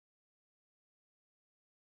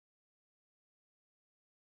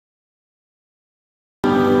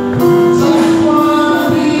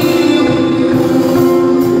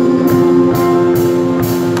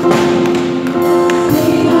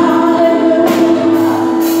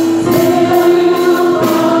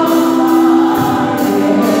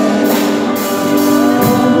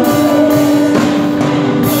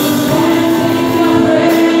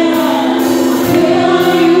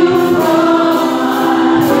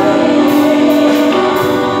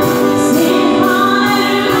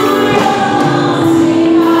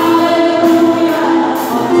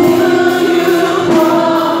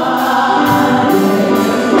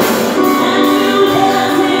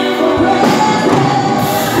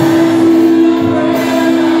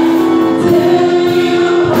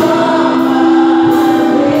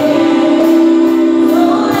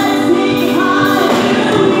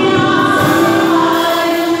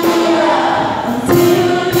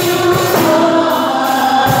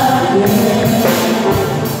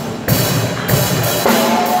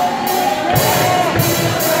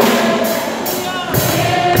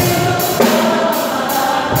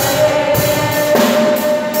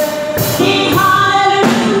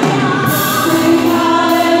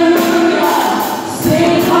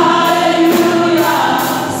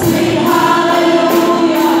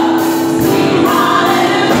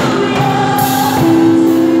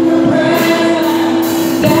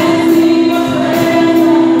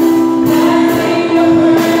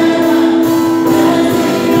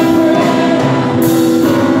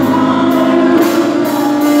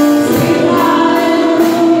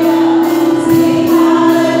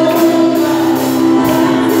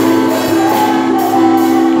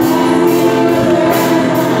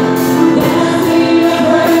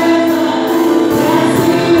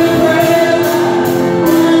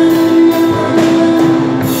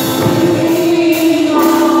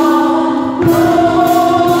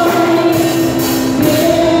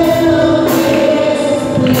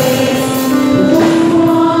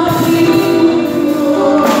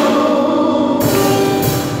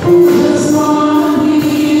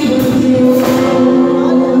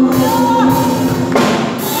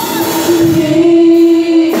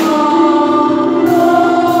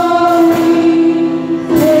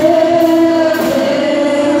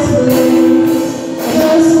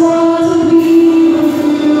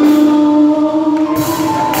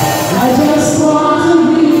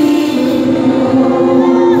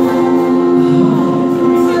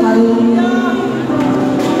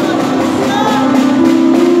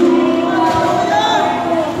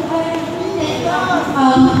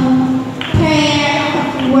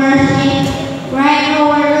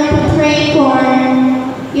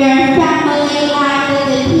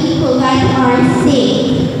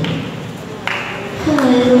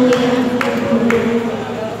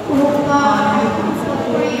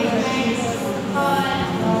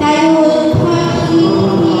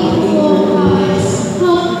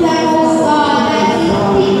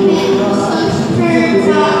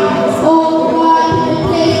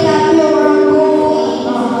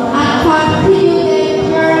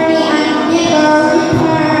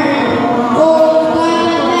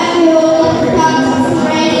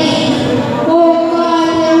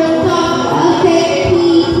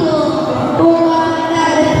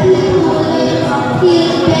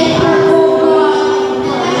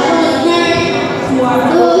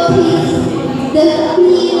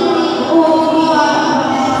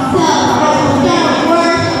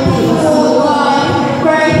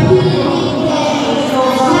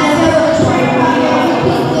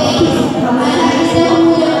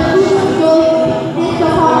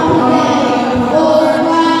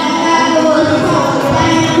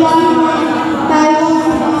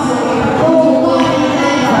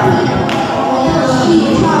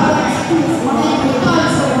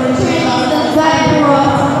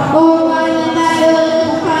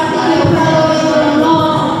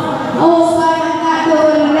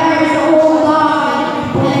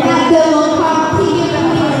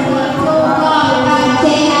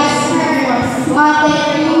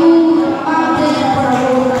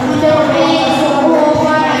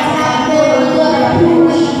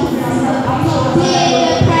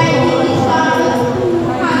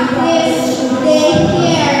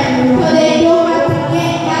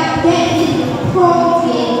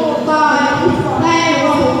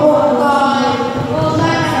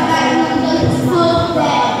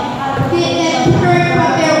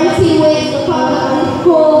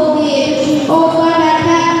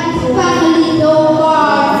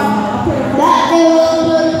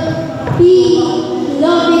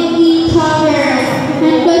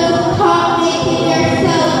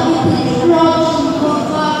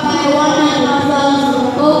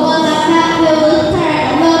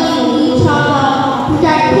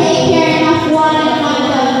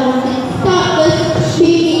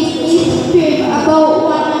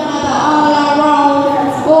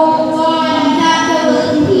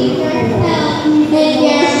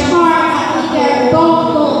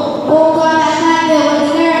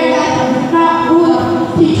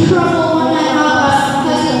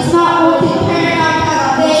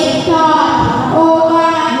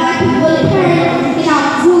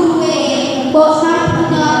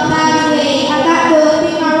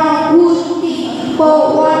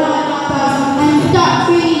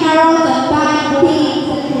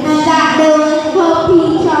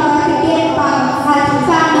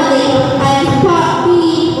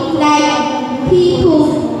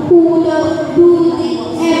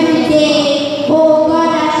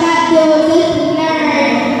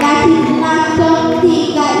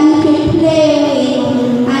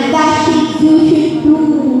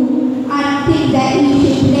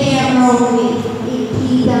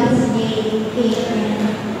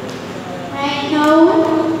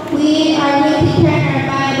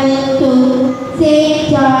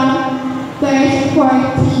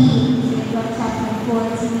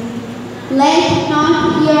Let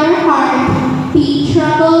not your heart be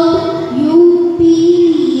troubled. You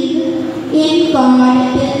believe in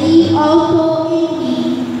God, believe also in me.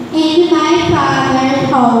 In my Father's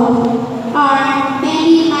house are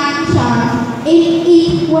many mansions. If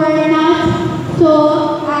it were not so,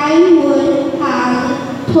 I would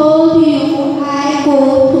have told you I go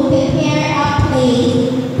to prepare a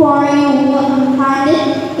place for you. And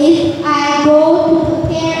if I go to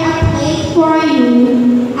prepare a place for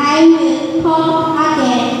you, I will come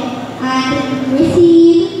again and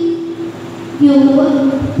receive you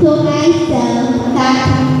to myself, that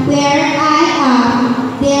where I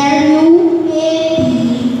am, there you may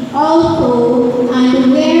be also,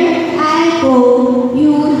 and where I go,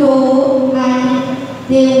 you know, and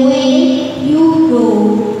the way you go.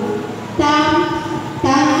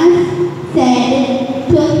 Thomas said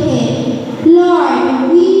to him,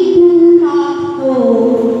 Lord, we do not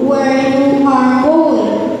know where you are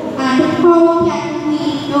going, and how can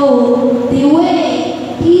we know the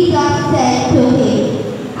way? Jesus said to him,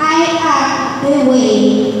 I am the way,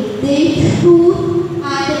 the truth,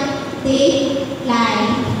 and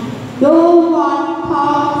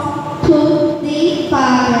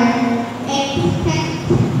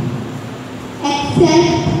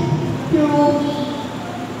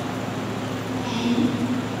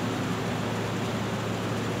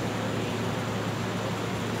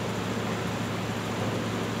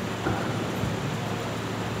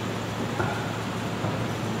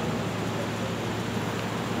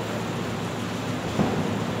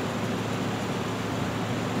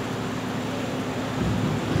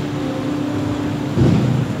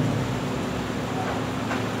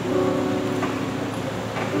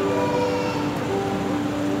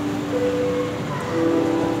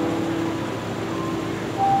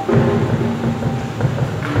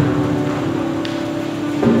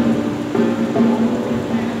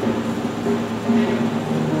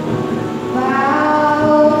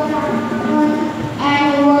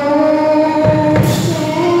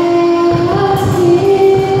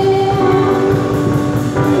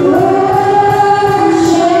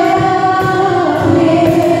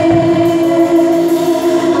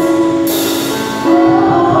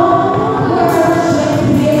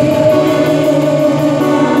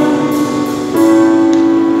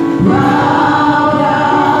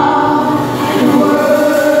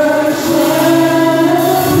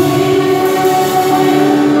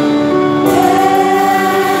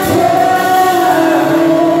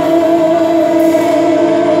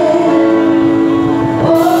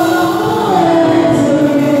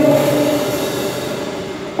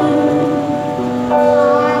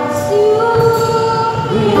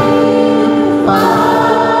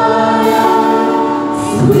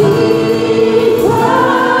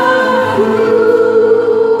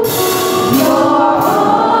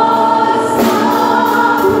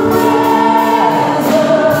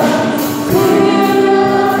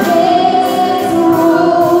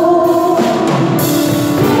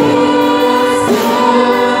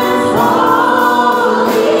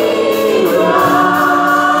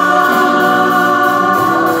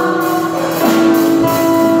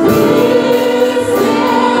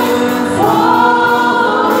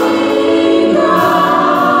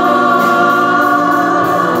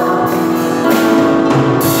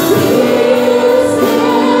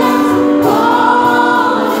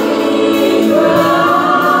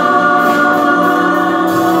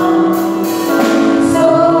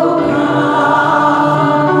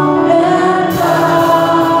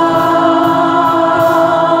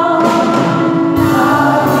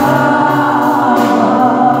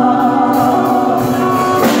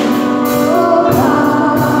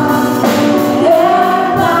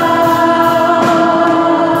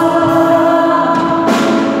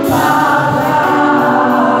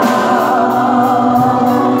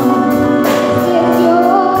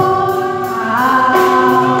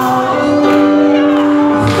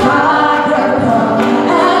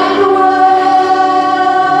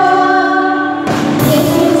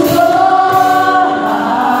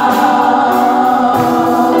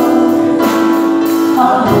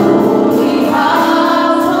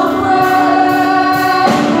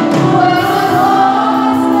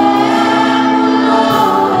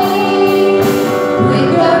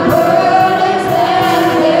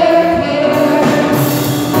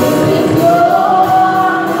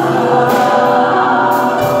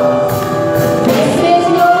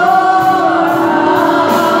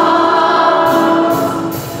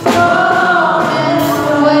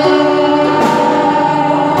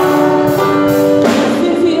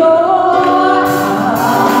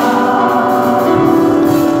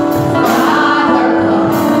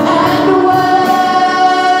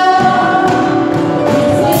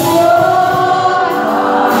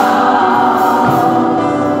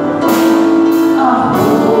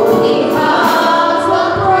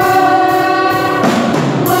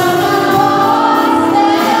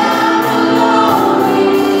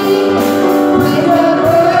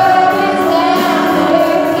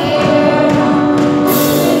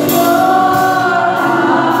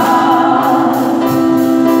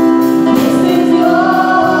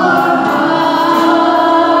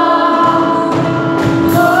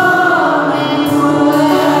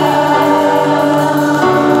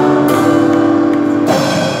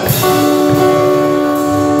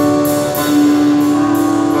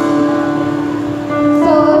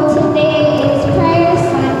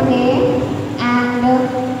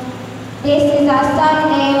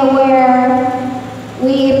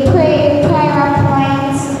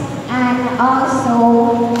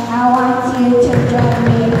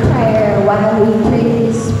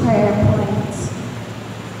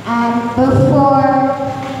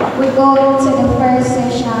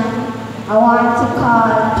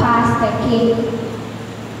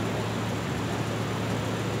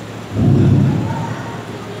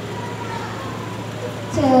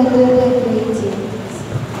good and great things.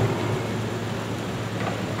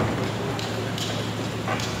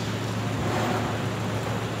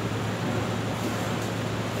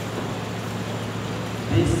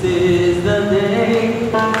 This is the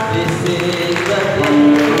day, this is the day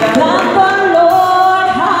that The Lord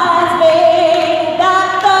has made, that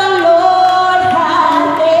the Lord has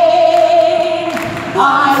made. I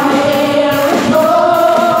will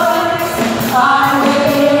rejoice, I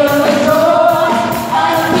will rejoice,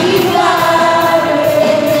 and be glad in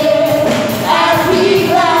it, and be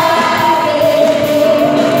glad in it.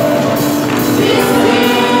 This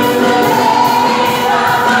is the day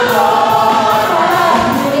that the Lord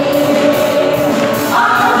has made. I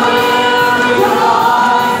will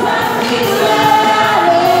rejoice and be glad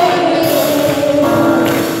in it.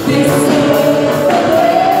 This is the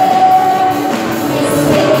day, this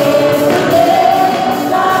is the day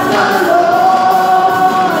that the Lord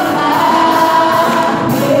has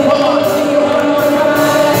made.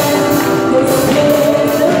 This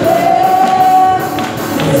is the day,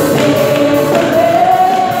 this is the day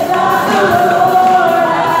that the Lord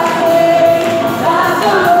has made, that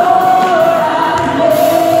the Lord has made.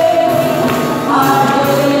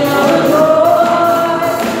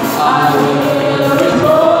 I will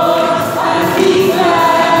rejoice and be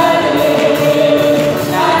glad in it,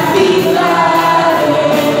 and be glad in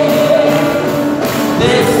it.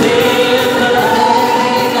 This is the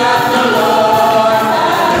day that the Lord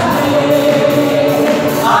has made.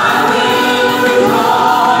 I will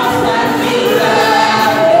rejoice and be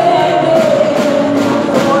glad in it.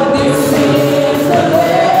 For this is the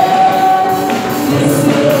day, this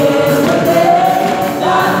is the day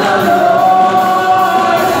that the Lord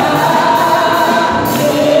has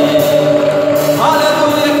made.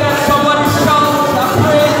 Hallelujah, can somebody shout a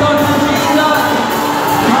praise unto Jesus?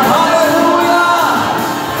 Hallelujah!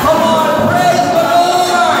 Come on, praise the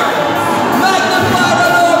Lord! Magnify the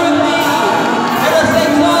Lord with me! Let us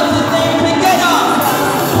exalt His name together!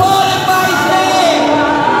 Call Him by His name!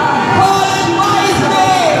 Call Him by His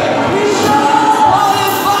name! Call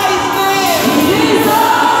Him by His name!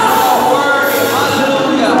 Oh, word!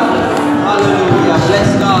 Hallelujah! Hallelujah! Bless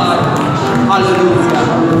God! Hallelujah!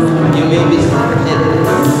 You may be seated.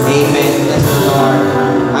 Amen. Bless the Lord.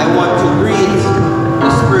 I want to greet the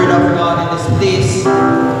Spirit of God in this place,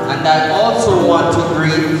 and I also want to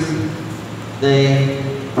greet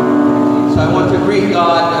I want to greet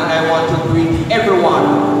God, and I want to greet everyone,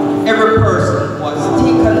 every person who has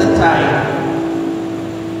taken the time,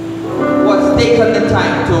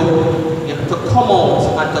 to come out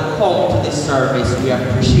and to come to this service. We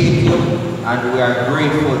appreciate you, and we are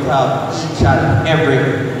grateful to have each and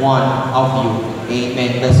every one of you.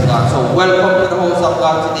 Amen. Bless God. So welcome to the house of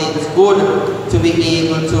God today. It's good to be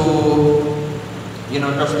able to,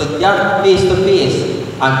 just to gather face to face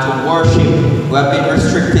and to worship. We have been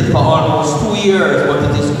restricted for almost 2 years, but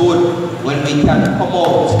it is good when we can come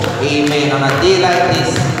out, amen, on a day like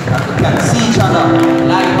this, and we can see each other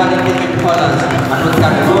live and in living colors, and we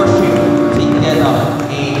can worship together,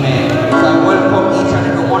 amen. So I welcome each and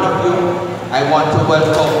every one of you. I want to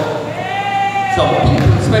welcome some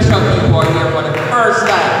people, special people who are here for the first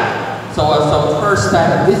time. So some first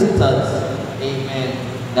time visitors, amen,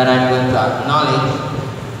 that I'm going to acknowledge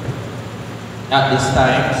at this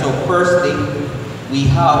time. So firstly, we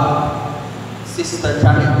have Sister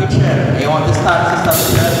Janet Mitchell. You want to start, Sister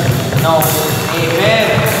Mitchell? No. Amen.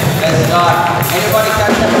 Bless God. Anybody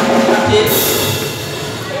can tell me who that is?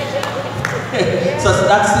 So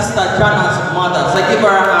that's Sister Jana's mother. So give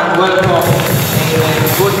her a hand. Welcome. Amen.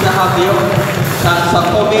 Good to have you. Thanks for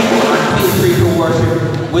coming, and feel free to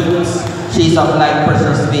worship with us. She's of like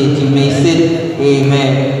precious faith. You may sit.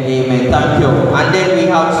 Amen. Amen. Thank you. And then we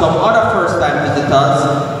have some other first-time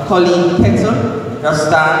visitors. Colleen Kettle,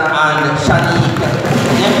 Rustan, and Shanique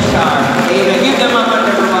Nemshar. Amen. Give them a hand,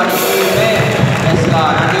 everybody. Amen. Bless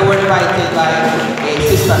God. And they were invited by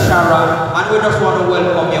Sister Shara. And we just want to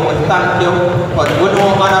welcome you. We thank you. But we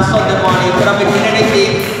know on a Sunday morning, you could have been doing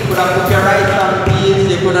anything. You could have put your right hand peace.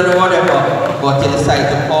 You could have done whatever. But you decided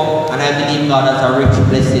to come. And I believe God has a rich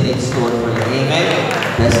blessing in store for you. Amen.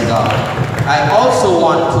 Bless God. I also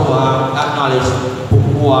want to acknowledge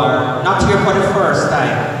who are not here for the first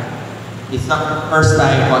time. It's not the first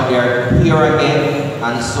time, but they're here again.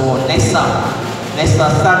 And so Nessa,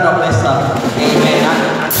 stand up, Nessa. Amen.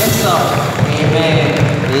 And Nessa, amen.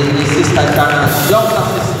 The Sister Jana's younger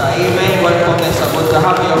sister. Amen. Welcome, Nessa. Good to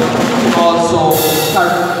have you. Also,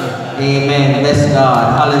 amen. Bless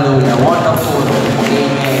God. Hallelujah. Wonderful.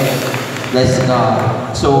 Amen. Bless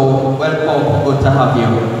God. So welcome, good to have you.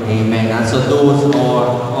 Amen. And so those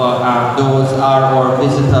are our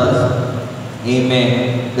visitors.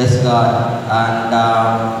 Amen. Bless God. And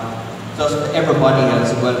just everybody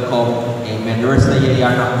else, welcome. Amen. The rest of you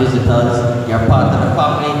are not visitors. You're part of the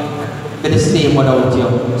family. Be the same without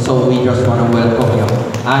you. So we just want to welcome you.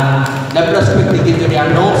 And let me just quickly give you the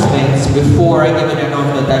announcements. Before I give you the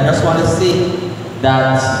announcement, I just want to say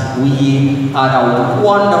that we had a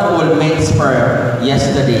wonderful men's prayer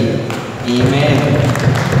yesterday. Amen.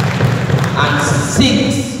 And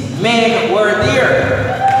 6 men were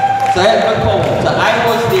there. So help me come. So I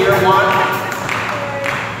was there, one.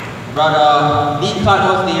 Brother Deacon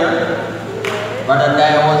was there. Brother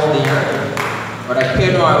Dyer was there. Brother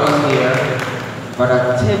Kenwar was there. Brother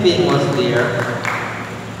Tevin was there.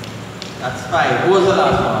 That's 5. Who was the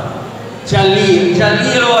last one? Jaleel.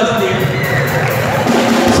 Jaleel was there.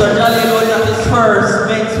 So Jaleel was at his first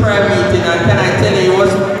men's prayer meeting, and can I tell you, it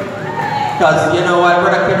was because you know what,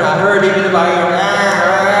 Brother Kenwar, I heard him in the background,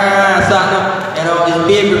 you know, his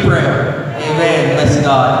baby prayer. Amen. Bless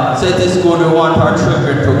God. So it is good. We want our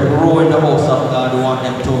children to grow in the house of God. We want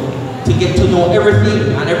them to get to know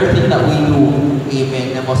everything and everything that we do.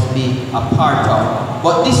 Amen. They must be a part of.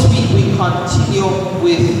 But this week we continue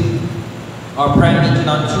with our prayer meeting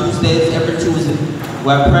on Tuesdays. Every Tuesday we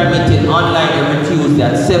have prayer meeting online every Tuesday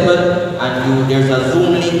at 7. And there's a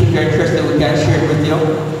Zoom link if you're interested. We can share it with you.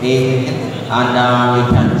 Amen. And you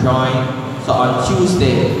can join. So on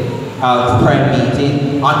Tuesday, have prayer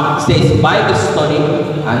meeting. On Wednesdays, Bible study,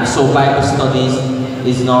 and so Bible studies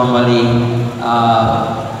is normally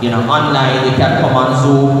online. You can come on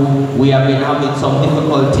Zoom. We have been having some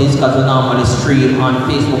difficulties because we normally stream on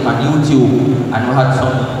Facebook and YouTube, and we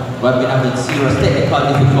have been having serious technical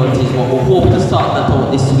difficulties, but we hope to sort that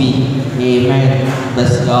out this week. Amen.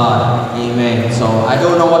 Bless God. Amen. So I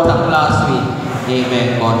don't know what happened last week.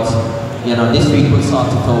 Amen. But this week we'll sort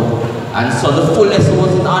it out. And so the full lesson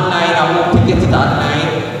wasn't online. I hope to get it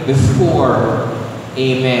online before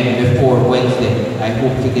Wednesday. I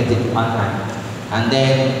hope to get it online. And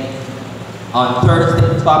then on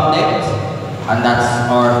Thursday, Famnet, and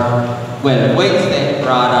that's Wednesday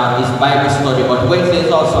rather is Bible study, but Wednesday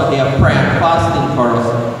is also a day of prayer and fasting for us.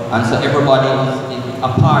 And so everybody is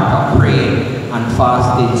a part of praying and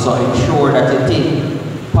fasting. So ensure that you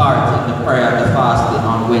take part in the prayer and the fasting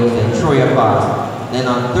on Wednesday. Ensure you fast. Then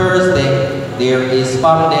on Thursday, there is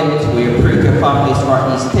Family, where you pray for your families for at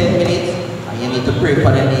least 10 minutes. And you need to pray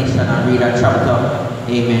for the nation and read a chapter,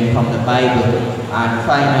 amen, from the Bible. And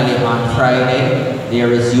finally, on Friday, there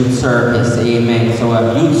is youth service, amen. So we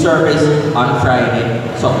have youth service on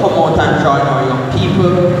Friday. So come out and join our young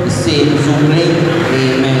people, the same Zoom link,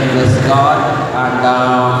 amen, bless God.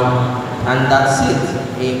 And that's it,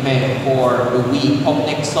 amen, for the week of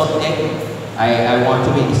next Sunday. I want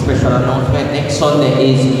to make a special announcement. Next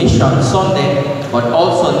Sunday is Mission Sunday, but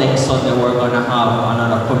also next Sunday we're going to have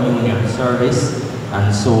another communion service.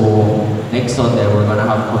 And so next Sunday we're going to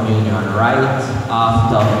have communion right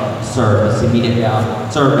after service, immediately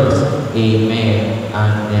after service. Amen.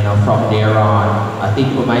 And then from there on, I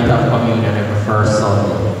think we might have communion every first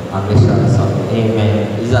Sunday on Mission Sunday.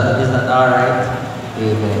 Amen. Is that all right?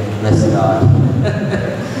 Amen. Bless God.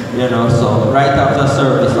 So right after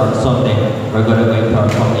service on Sunday, we're going to go into our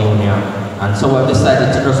communion. And so we've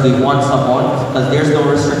decided to just do it once a month, because there's no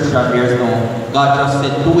restriction, God just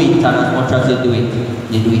said do it, and as much as you do it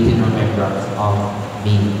in remembrance of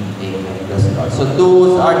me. Amen. Bless God. So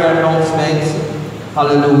those are the announcements.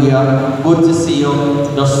 Hallelujah. Good to see you.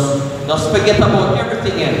 Just forget about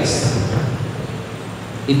everything else.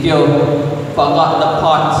 If you forgot the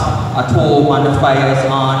pot at home and the fire is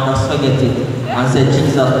on, just forget it. And say,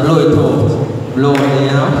 Jesus, blow it out. Blow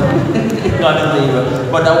it, God is able.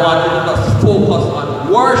 But I want you to just focus on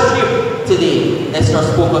worship today. Let's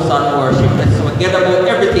just focus on worship. Let's forget about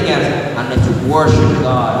everything else and let's worship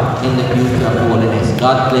God in the beauty of holiness.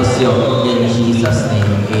 God bless you in Jesus'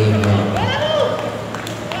 name. Amen.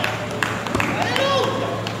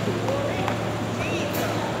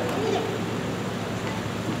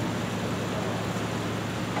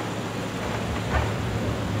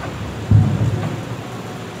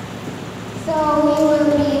 So we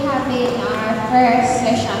will be having our first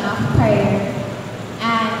session of prayer.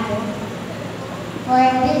 And for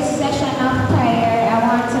this session of prayer, I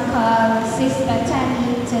want to call Sister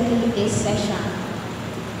Tammy to lead this session.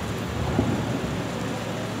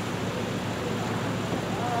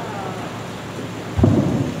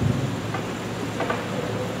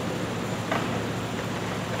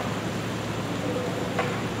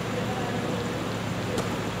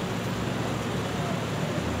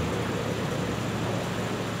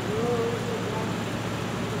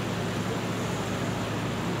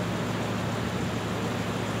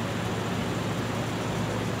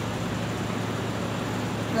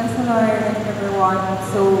 Bless the Lord, everyone.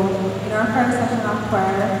 So, in our first session of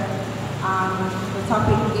prayer, the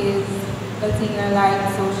topic is letting your light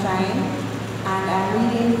so shine. And I'm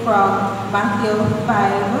reading from Matthew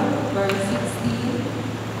 5, verse 16.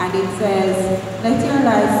 And it says, "Let your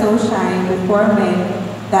light so shine before men,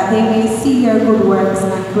 that they may see your good works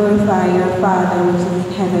and glorify your Father which is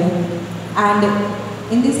in heaven." And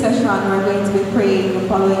in this session, we're going to be praying the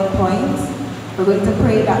following points. We're going to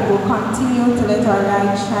pray that we'll continue to let our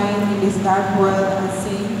light shine in this dark world as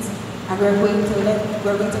saints, and we're going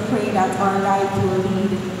to pray that our light will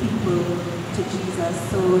lead people to Jesus.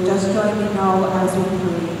 So just join me now as we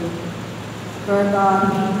pray. Lord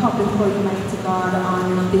God, we come before you, mighty God,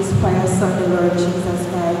 on this prayer Sunday, Lord Jesus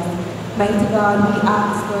Christ. Mighty God, we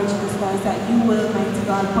ask, Lord Jesus Christ, that you will, mighty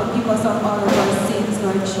God, forgive us of all of our sins,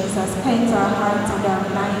 Lord Jesus. Cleanse our hearts and our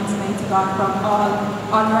minds, mighty God, from all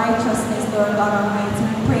unrighteousness, Lord God Almighty.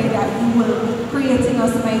 We pray that you will create in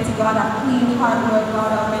us, mighty God, a clean heart, Lord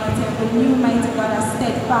God Almighty, and renew, mighty God, a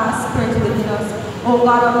steadfast spirit within us. Oh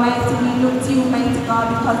God Almighty, we look to you, mighty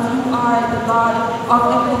God, because you are the God of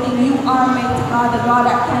everything. You are, mighty God, the God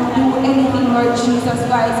that can do anything, Lord Jesus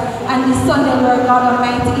Christ. And this Sunday, Lord God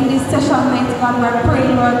Almighty, in this session, mighty God, we're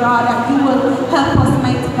praying, Lord God, that you will help us,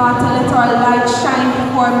 mighty God, to let our light shine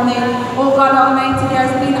before men. Oh God Almighty,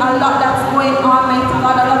 there's been a lot that's going on, mighty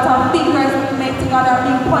God, a lot of fingers, mighty God, are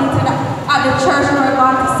being pointed at the church, Lord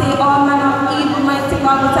God, to say all manner of evil, mighty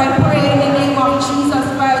God, but I pray in the name of Jesus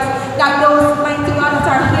Christ that those, mighty God, that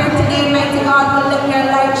are here today, mighty God, will let your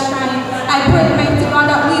light shine. I pray, mighty God,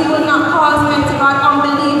 that we will not cause, mighty God,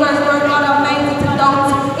 unbelievers, Lord God Almighty, to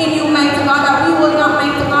doubt in you, mighty God, that we will not,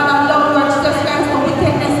 mighty God, allow, Lord Jesus Christ, the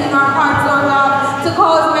wickedness in our hearts, Lord God, to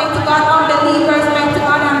cause, mighty God, unbelievers, mighty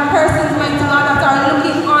God, and persons, mighty God, that are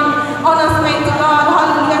looking on us, mighty God,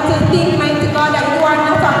 hallelujah, to think, mighty God, that you are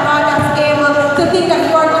not a God that's able, to think that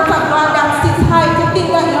you are not a God that sits high, to think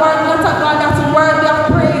that you are not a God that's worthy of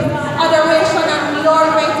praise, adoration, and Lord,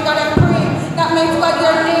 mighty God, I pray that, mighty God,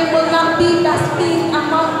 your name will not be blasphemed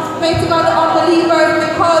among, mighty God, the unbelievers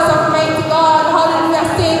because of, mighty God, hallelujah,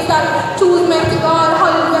 saints that choose, mighty God,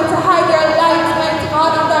 hallelujah, to hide their lives, mighty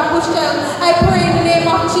God, under a bushel. I pray in the name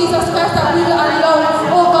of Jesus Christ that we will allow,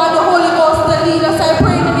 oh God, the Holy Ghost to lead us. I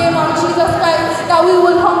pray in the name of Jesus Christ that we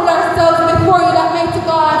will humble ourselves before you, that, mighty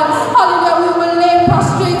God, hallelujah, we will lay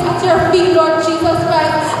prostrate at your feet, Lord Jesus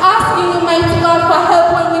Christ, asking you, mighty God, for help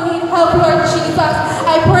when we need help, Lord Jesus.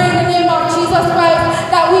 I pray in the name of Jesus Christ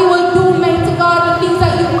that we will do, mighty God, the things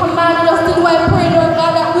that you commanded us to do. I pray, Lord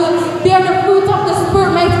God, that we'll bear the fruit of the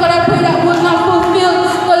Spirit, mighty God. I pray that we'll not fulfill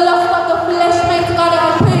the lust of the flesh, mighty God.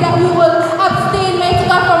 I pray that we will abstain, mighty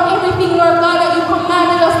God, from everything, Lord God, that you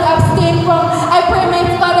commanded us to abstain from. I pray,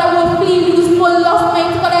 mighty God, that we'll flee useful lust,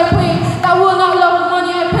 mighty God. I pray that we'll not love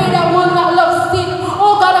money. I pray that we'll not love sin.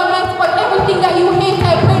 Oh God Almighty, but everything that you hate,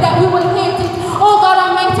 I pray that we will hate it. Oh God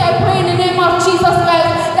Almighty, I pray in the name of Jesus Christ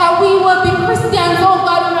that we will be Christians, oh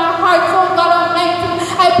God, in our hearts, oh God Almighty.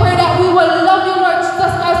 I pray that we will love you, Lord Jesus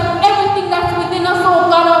Christ, with everything that's within us, oh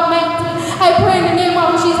God Almighty. I pray in the name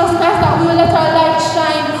of Jesus Christ that we will let our light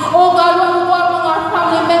shine. Oh God, when we go among our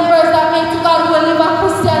family members, that, mighty God, we will live a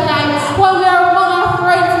Christian life. When we are among our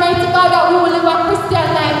friends, mighty God, that we will live a Christian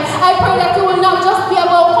life. I pray that it will not just be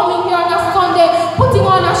about coming here on a Sunday, putting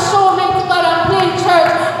on a show, mighty God, and playing church.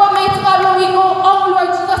 But, mighty God, when we go out, Lord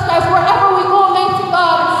Jesus Christ, wherever we go, mighty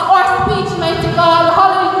God, our speech, mighty God,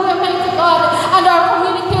 hallelujah, mighty God, and our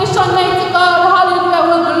communication, mighty God, hallelujah,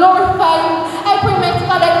 will glorify you. I pray, mighty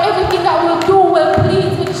God, that everything that we'll do will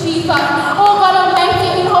please with Jesus. Oh God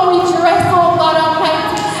Almighty, in how we dress, oh God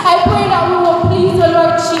Almighty, I pray that we will please the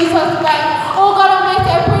Lord Jesus Christ. Oh God Almighty,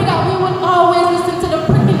 I pray that we will always listen to the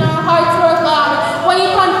prick in our hearts, Lord God. When you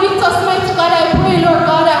convict us, mighty God, I pray, Lord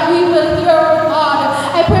God, that we will hear, oh God.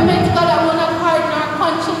 I pray, mighty God, that we will not harden our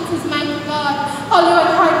consciences, mighty God.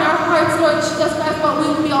 Hallelujah, harden our hearts, Lord Jesus Christ, but we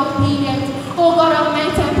will be obedient. Oh God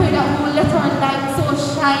Almighty, I pray that we will let our light so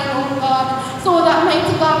shine, oh God, so that,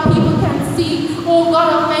 mighty God, people can see, oh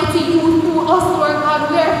God Almighty, you through us, Lord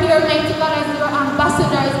God. We are here, mighty God, as your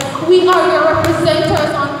ambassadors. We are your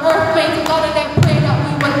representatives on earth, mighty God, and I pray that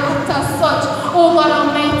we will act as such. Oh God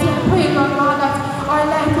Almighty, I pray, Lord God, that our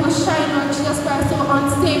light will shine, Lord Jesus Christ, so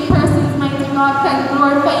unsaved persons, mighty God, can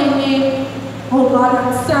glorify your name, oh God,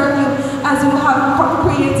 and serve you as you have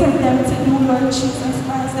created them to do, Lord Jesus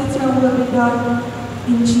Christ. Let your will be done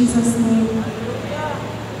in Jesus' name.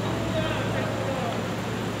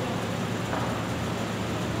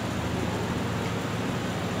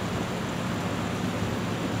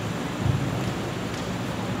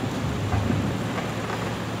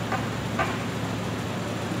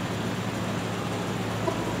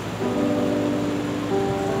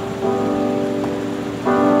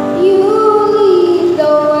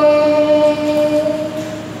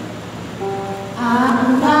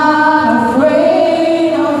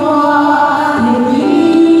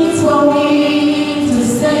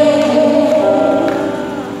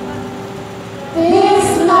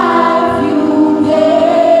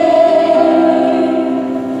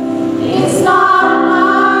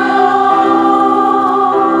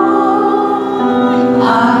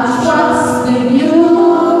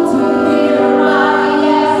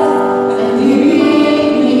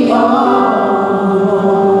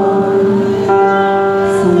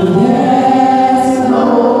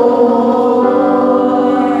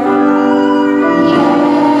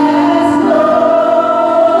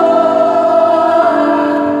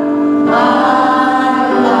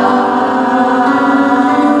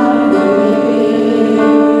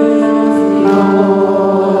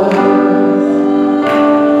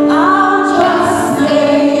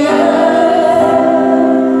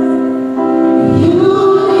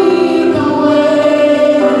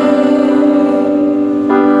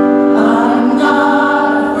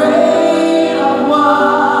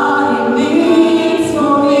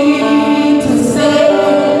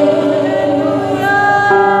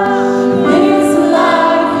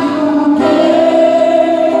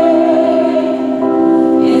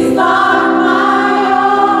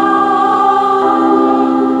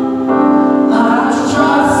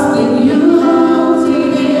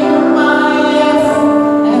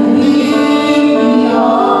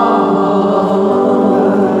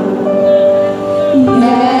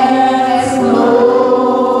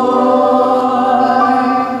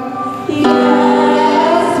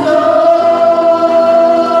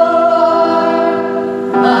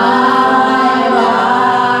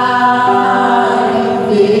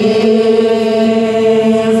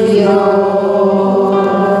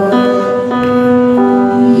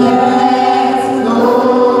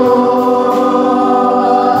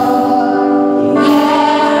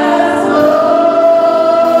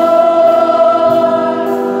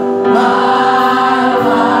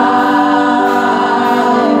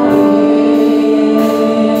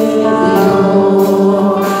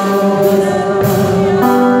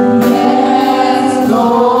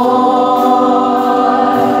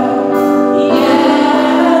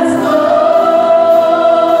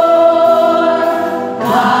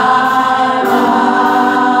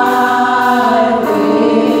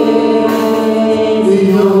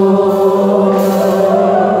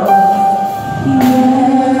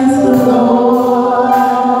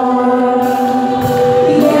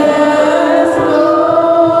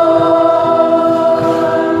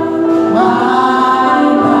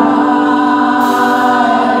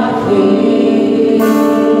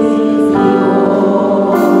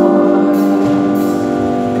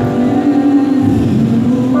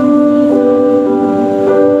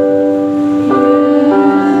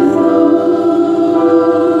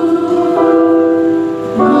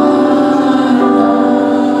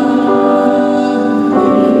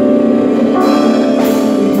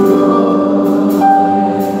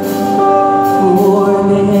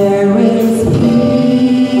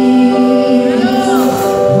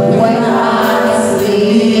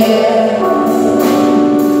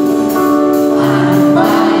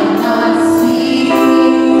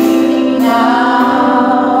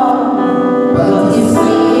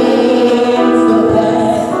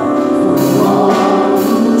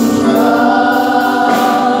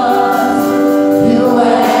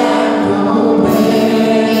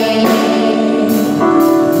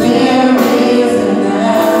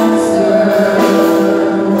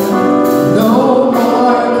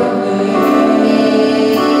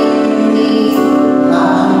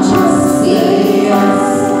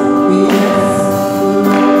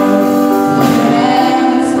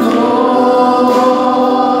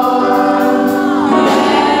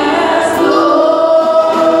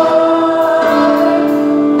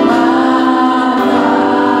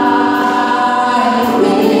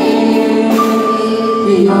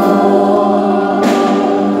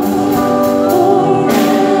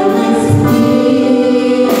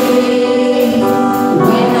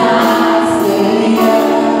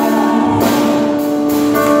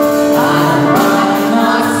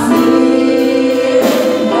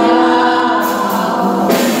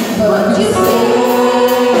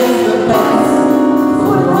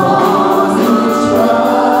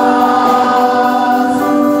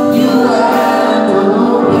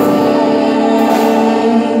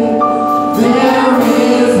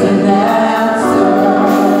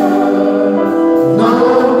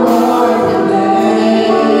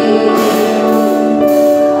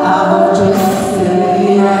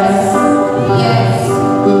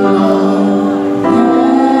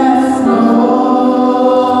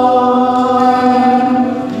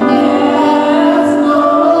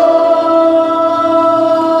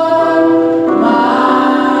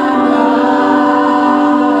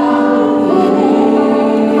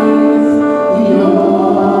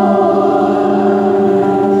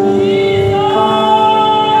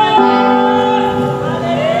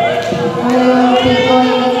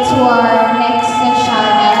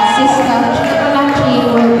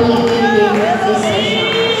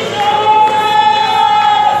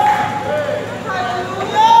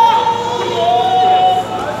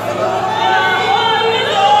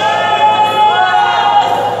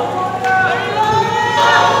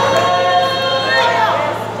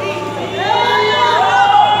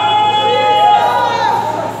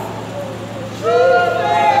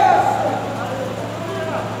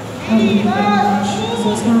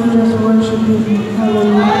 Hallelujah.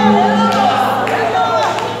 Hallelujah.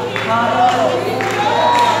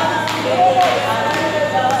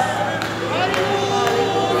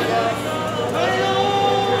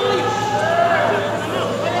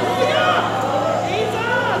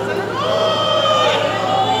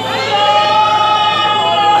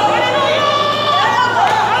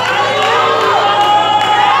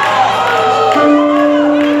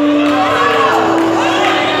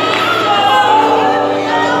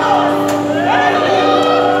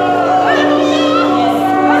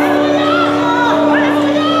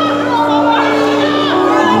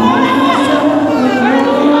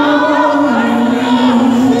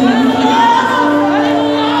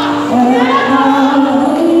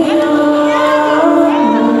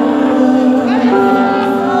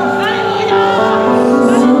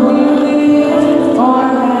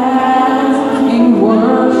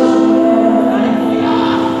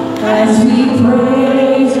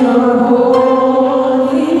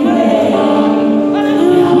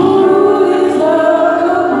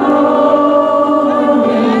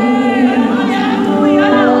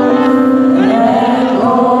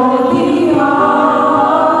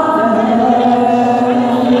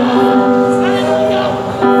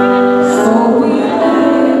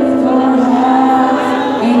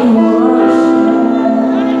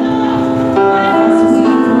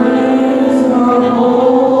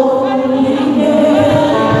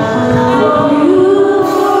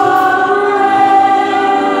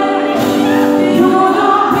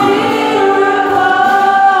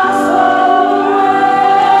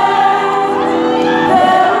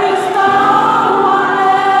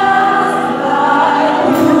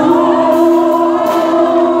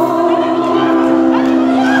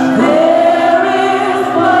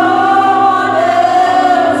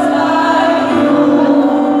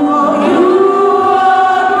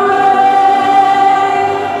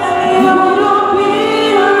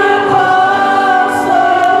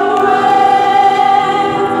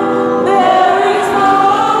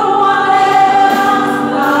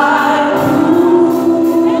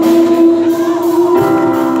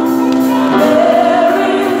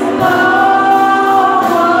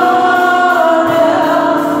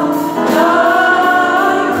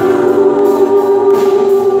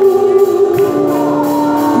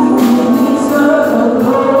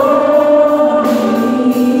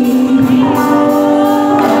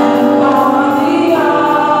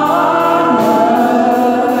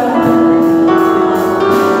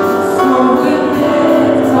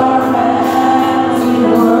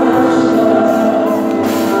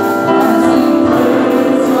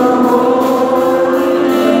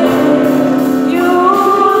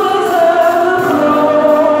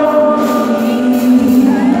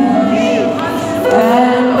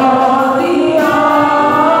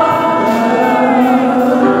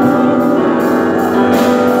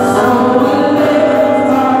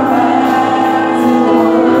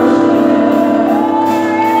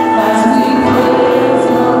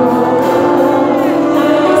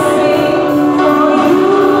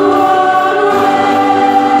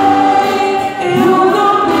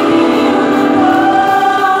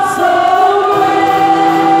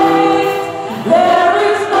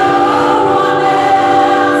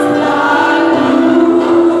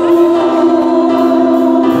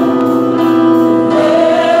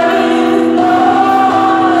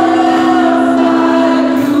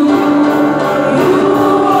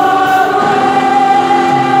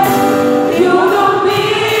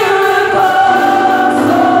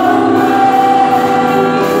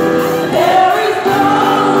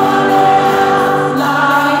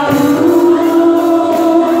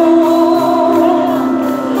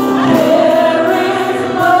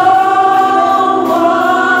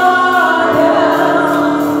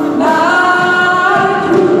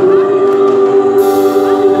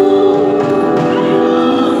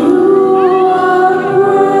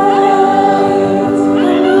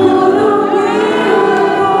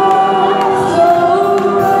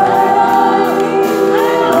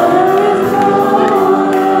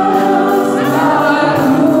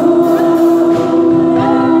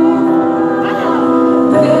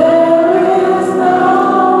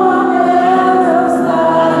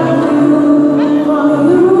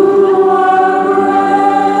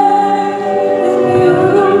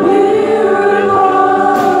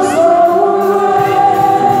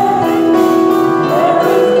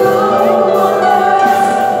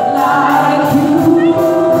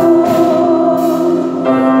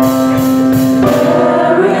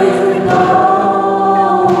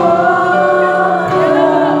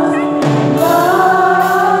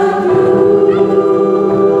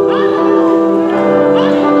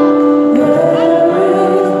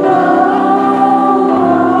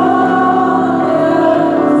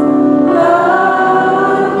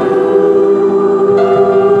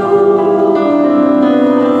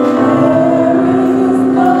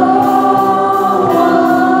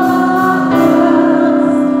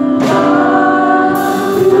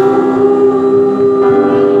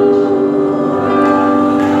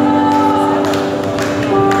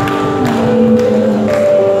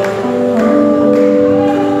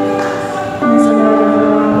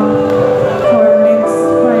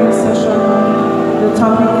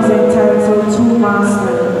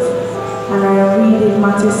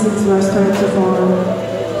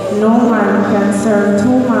 can serve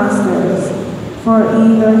two masters, for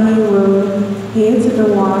either he will hate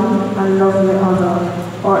the one and love the other,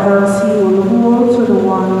 or else he will hold to the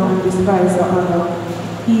one and despise the other.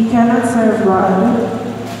 He cannot serve God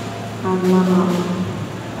and mammon.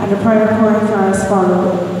 And the prayer points are as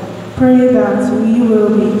follows. Pray that we will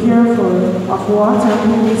be careful of what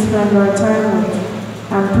and who we spend our time with,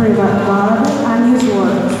 and pray that God and His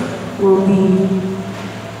Word will be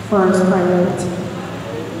first priority.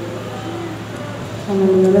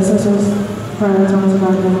 Hallelujah. Let's just pray to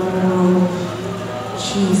God now.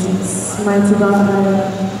 Jesus, mighty God, I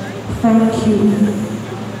thank you,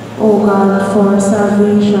 oh God, for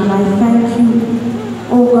salvation. I thank you,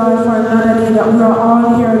 oh God, for another day that we are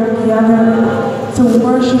all here gathered to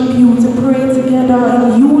worship you, to pray together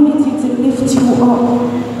in unity, to lift you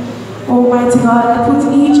up. Almighty God, I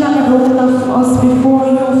put each and every one of us before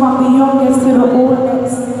you, from the youngest to the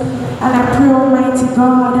oldest. And I pray, Almighty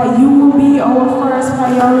God, that you will be our first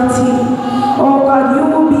priority. Oh God, you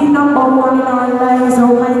will be number one in our lives,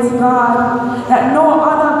 Almighty God. That no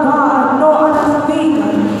other God, no other thing,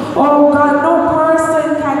 oh God, no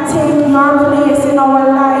person can take your place in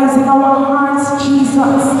our lives, in our hearts,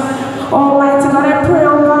 Jesus. Almighty God, I pray,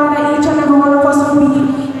 oh God, that each and every one of us will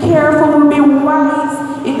be careful, will be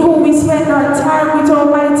wise in who we spend our time with,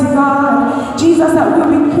 Almighty God. Jesus, that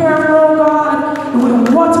we'll be careful, oh God,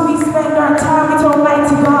 with what we spend our time with,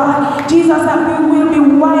 Almighty God. Jesus, that we will be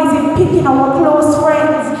wise in picking our close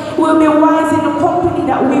friends. We'll be wise in the company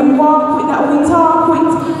that we walk with, that we talk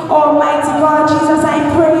with. Almighty God, Jesus,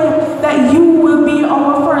 I pray that you will be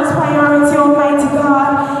our first priority, Almighty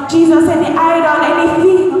God. Jesus, any idol,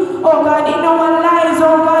 anything, oh God, in our lives,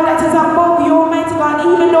 oh God, that is above you, Almighty God,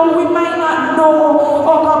 even though we might not know,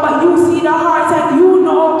 oh God, but you see the hearts and you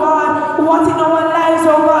know, oh God, what in our lives,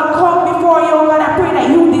 oh God, come before you, oh God. I pray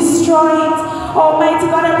that you destroy it. Almighty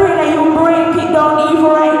God, I pray that you break it down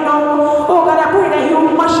evil right now. Oh God, I pray that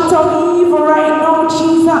you mash it up evil right now,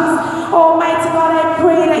 Jesus. Almighty God, I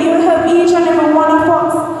pray that you help each and every one of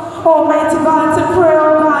us, Almighty God, to pray,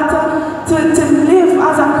 oh God, to live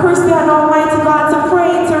as a Christian, Almighty God, to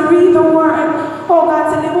pray, to read the word, oh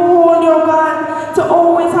God, to live holy, oh God, to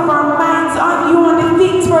always have our minds on you and the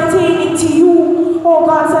things pertaining to you, oh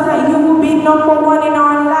God, so that you will be number one in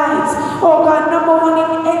our lives, oh God, number one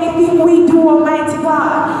in anything we do, Almighty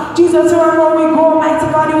God. Jesus, wherever we go, Almighty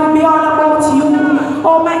God, it will be all about you.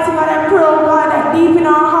 Almighty God, I pray, oh God, that deep in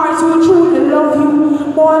our hearts we truly love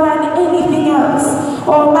you more than anything else.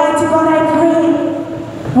 Almighty God, I pray,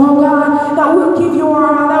 oh God, that we'll give you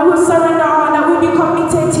all, that we'll surrender all, that we'll be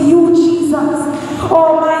committed to you, Jesus.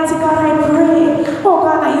 Almighty God, I pray, oh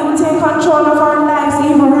God, that you take control of our lives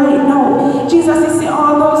even right now. Jesus, you see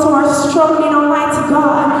all those who are struggling, Almighty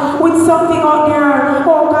God, with something out there,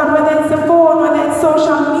 oh God, whether it's the phone, whether it's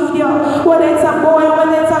social media, whether it's a boy,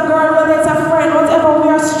 whether it's a girl, whether it's a friend, whatever we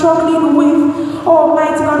are struggling with,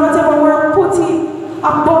 Almighty God, whatever we're putting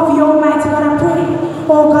above you, Almighty God, I pray,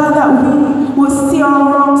 oh God, that we will see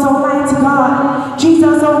our wrongs, Almighty God.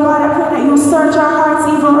 Jesus, oh God, I pray that you search our hearts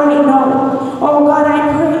even right now. Oh God,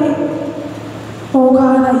 I pray, oh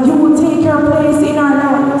God, that you will take your place in our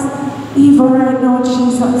lives. Even right now,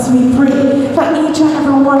 Jesus, we pray for each and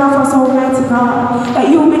every one of us, Almighty God, that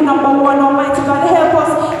you will be number one, Almighty God. Help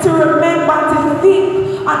us to remember, to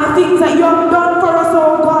think on the things that you have done for us,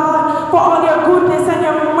 oh God, for all your goodness and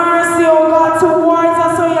your mercy, oh God, towards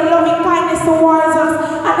us, or your loving kindness towards us,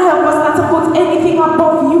 and help us not to put anything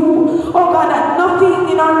above you, oh God, that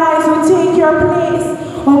nothing in our lives will take your place,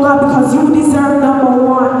 oh God, because you deserve number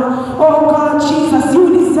one. Oh God, Jesus,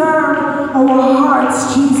 you deserve our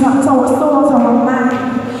hearts, Jesus, our souls, our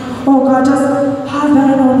mind. Oh God, just have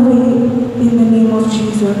thine own way in the name of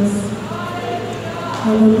Jesus.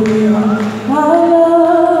 Hallelujah. I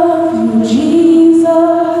love you, Jesus.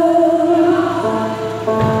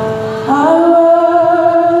 I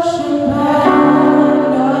worship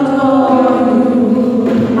and adore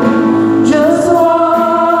you. Just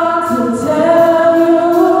want to tell you,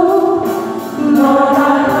 Lord,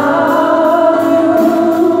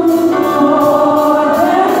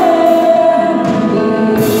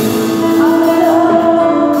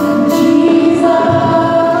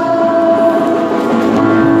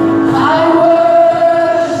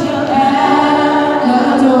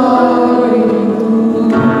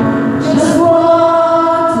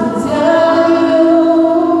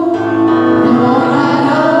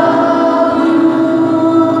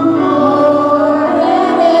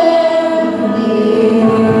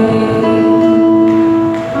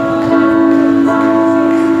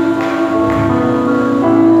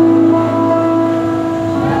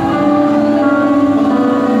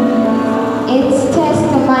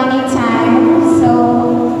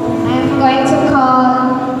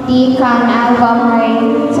 Deacon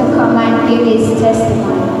Alvin to come and give his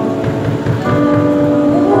testimony.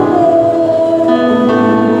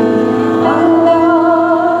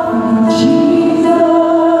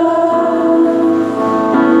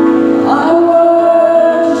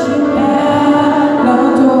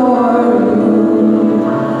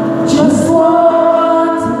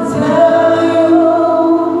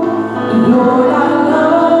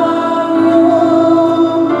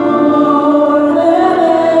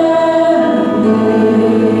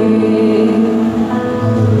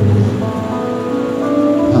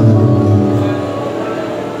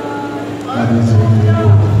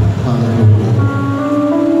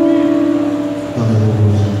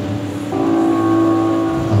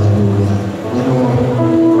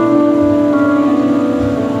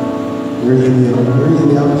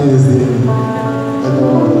 Really amazing. I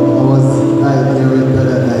was right there with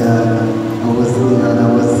Brother Diane. I was there and I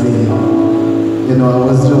was saying, I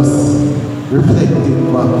was just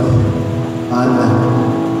reflecting back. And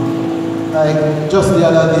like just the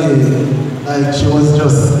other day, like she was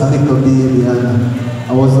just a little baby and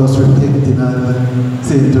I was just reflecting and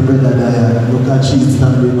saying to Brother Diane, look at she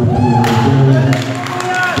standing up here,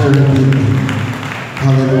 very big.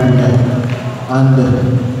 Hallelujah. And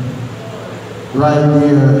right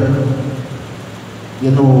there,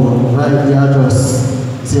 right there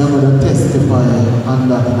just, see, I'm going to testify on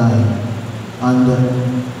that night. And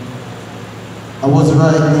I was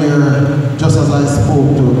right there, just as I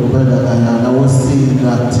spoke to Brother Diane, I was saying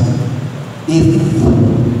that if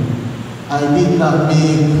I did not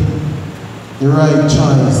make the right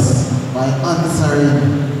choice by answering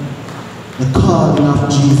the calling of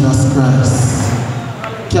Jesus Christ,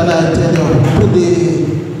 can I tell you, today,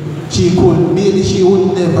 maybe she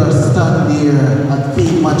would never stand there at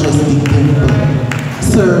Faith Majestic Temple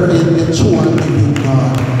serving the true and living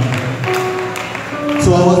God.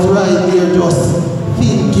 So I was right there just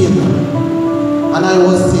thinking, and I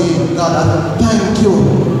was saying, God, I thank you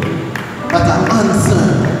that I answer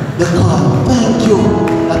the call. Thank you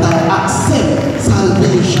that I accept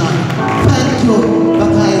salvation. Thank you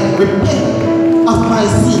that I repent of my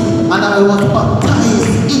sin and I was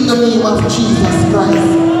baptized in the name of Jesus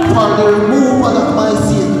Christ for the removal of my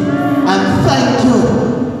sin. And thank you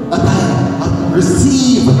that I have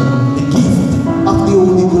received the gift of the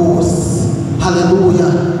Holy Ghost.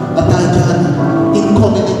 Hallelujah. That I can, in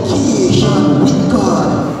communication with God,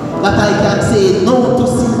 that I can say no to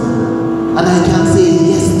sin and I can say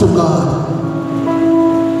yes to God.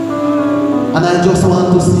 And I just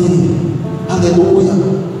want to say, hallelujah,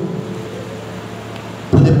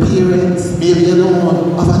 to the parents, maybe you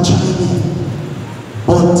don't have a child,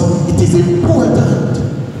 but it is important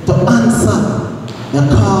to answer the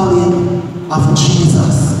calling of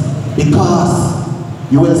Jesus, because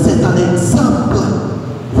you will set an example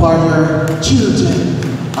for your children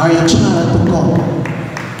or your child to come.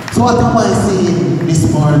 So what am I saying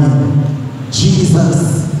this morning?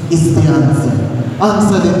 Jesus is the answer.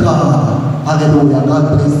 Answer the call. Hallelujah. God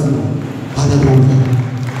bless you. Hallelujah.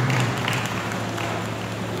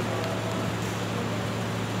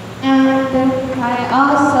 I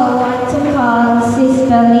also want to call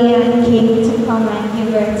Sister Leanne King to come and give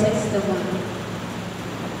her testimony.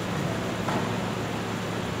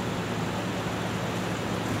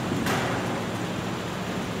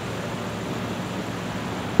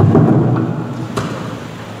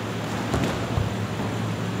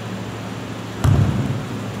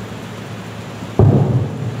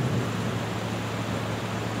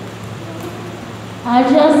 I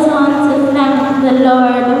just want to thank the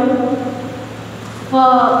Lord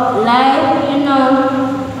for life.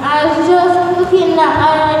 I was just looking the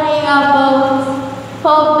other day about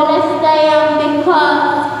how blessed I am,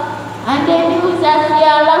 because and the news I see a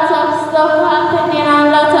lot of stuff happening and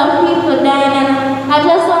a lot of people dying, and I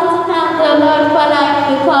just want to thank the Lord for life,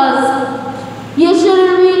 because you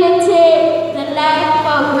shouldn't really take the life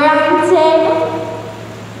for granted,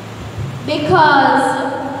 because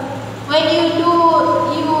when you do,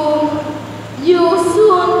 you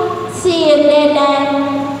soon see it dead, and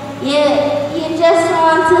you just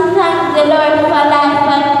want to thank the Lord for life,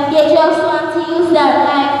 and you just want to use that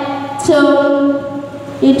life to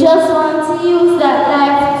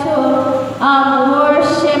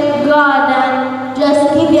worship God and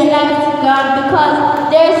just give your life to God, because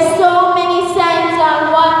there's so many signs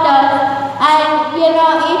and wonders. And in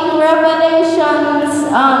Revelations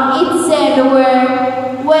it said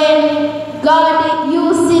when God, you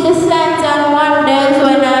see the signs and wonders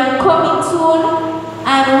when I'm coming soon,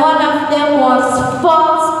 and one of them was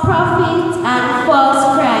false prophet and false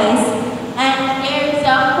Christ. And there is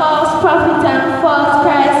a false prophet and false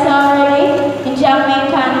Christ already in Jamaica.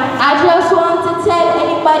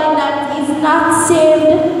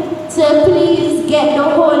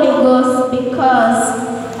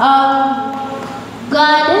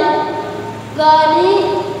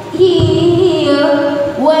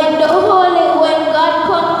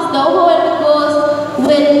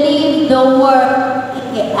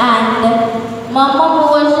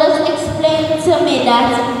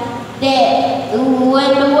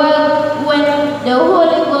 when the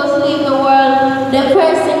Holy Ghost leave the world, the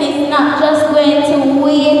person is not just going to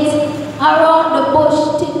wait around the bush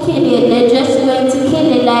to kill it. They're just going to kill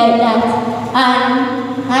it like that. And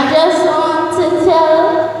I just want to tell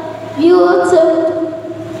you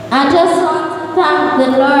I just want to thank the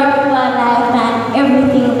Lord for life and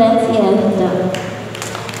everything that He has done.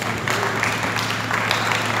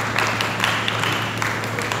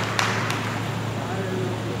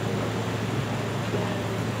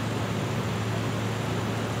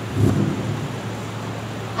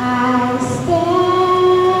 I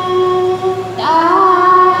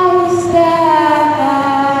stand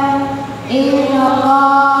in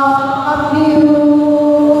awe of you.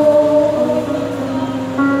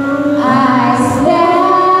 I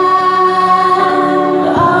stand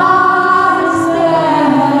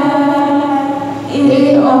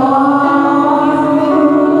in awe of you.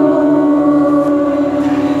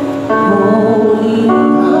 Holy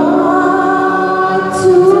God,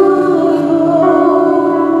 to you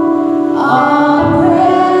all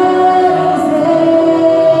praises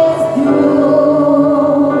due.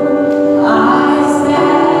 I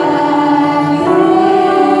stand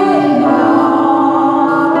in awe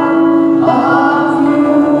of you.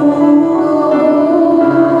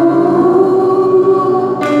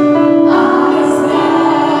 I stand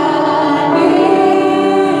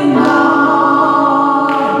in awe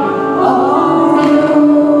of you.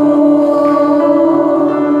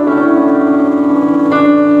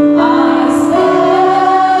 I stand in awe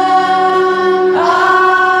of you. I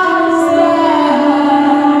stand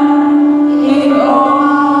in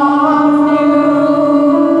awe of you.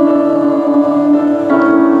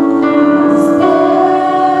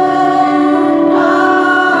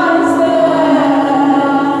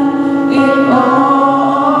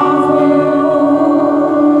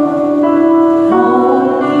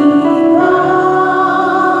 Holy God,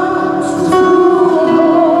 to you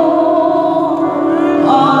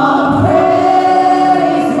all praises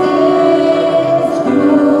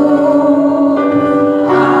due.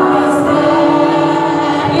 I stand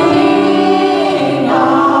in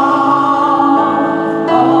awe of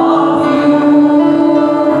you.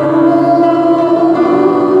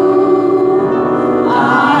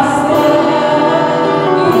 I stand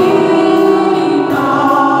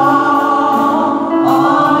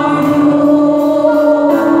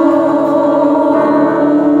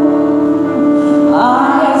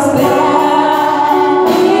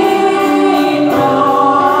in awe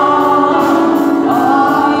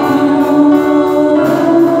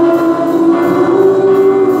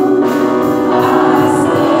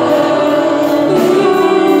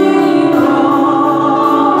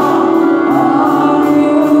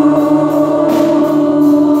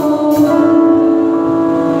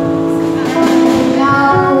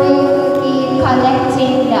Now we will be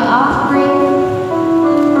collecting the offering,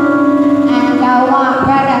 and I want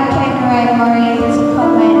Brother Kenroy Murray to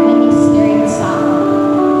come and minister in song.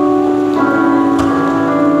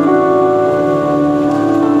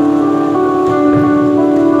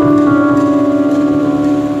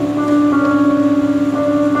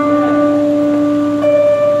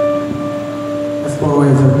 Let's bow our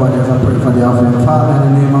heads, everybody, as I pray for the offering. Father,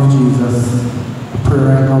 in the name of Jesus, I pray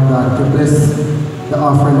right now, God, to bless the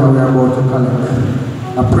offering that we are about to collect.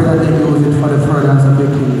 I pray that they use it for the furtherance of the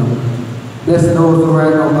kingdom. Bless those who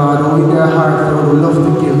right now, God, who in their hearts, Lord, who love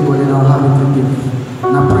to give, but they don't have it to give.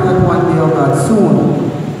 And I pray that one day, oh God, soon,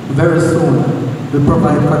 very soon, we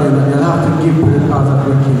provide for them that they'll have to give to the cause of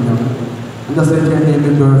your kingdom. And just let your name be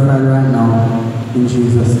glorified right now, in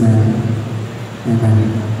Jesus' name.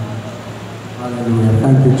 Amen. Hallelujah.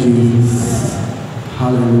 Thank you, Jesus.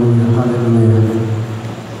 Hallelujah. Hallelujah.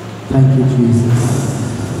 Thank you, Jesus.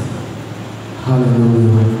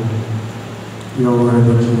 Hallelujah. You're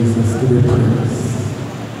worthy, Jesus, to be praised.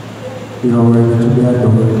 You're worthy to be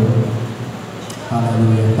adored.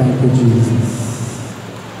 Hallelujah. Thank you, Jesus.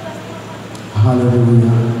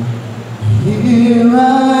 Hallelujah. Here I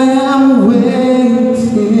am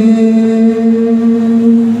waiting.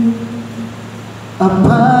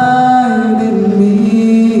 Abide in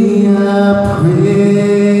me, I pray.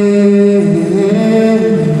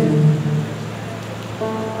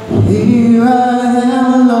 Here I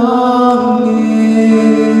am longing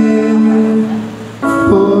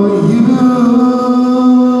for you.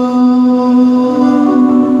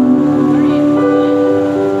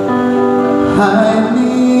 I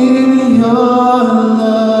need your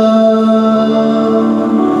love.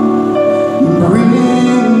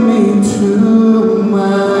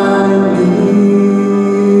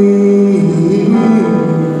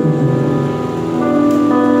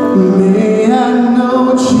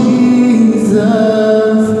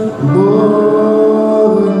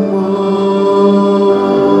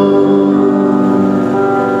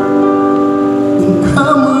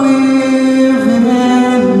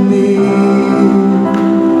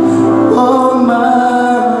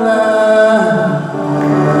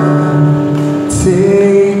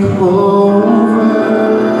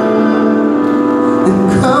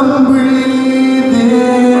 Come breathe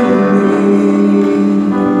in me,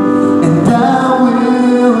 and I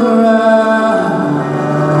will rise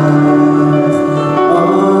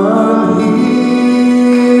on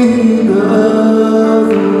eagle's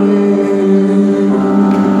wings.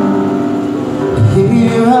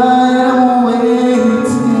 Here I am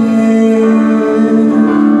waiting,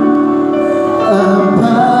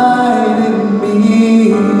 abide in me,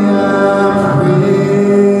 I pray.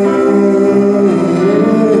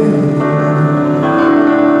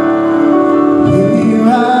 Here I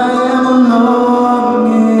am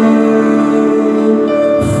longing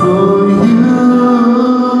for you.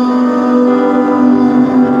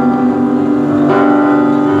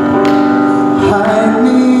 Hide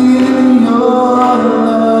me in your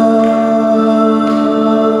love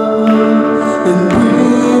and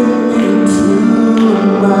bring me to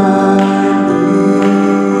my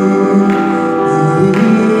knees.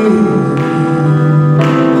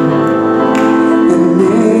 And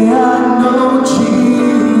may I know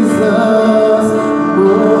Jesus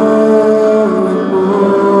more and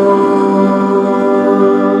more.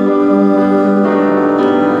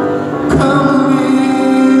 Come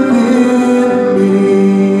live in me,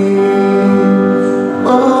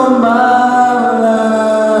 all my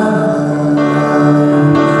life.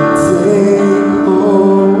 Take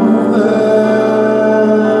over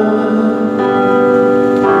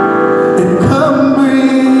and come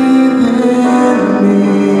breathe in me,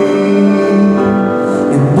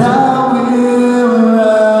 and I will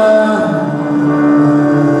rise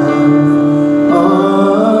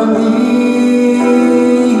on eagle's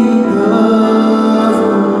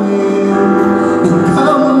wings. And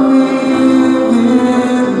come live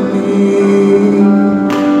in me,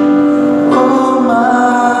 all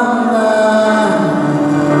my life.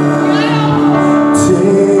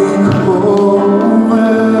 Take over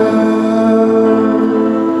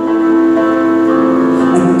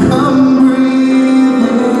and come breathe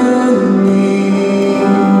in me,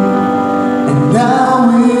 and I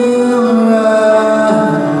will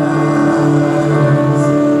rise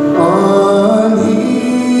on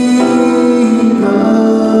eagle's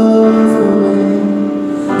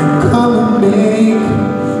wings. And come and make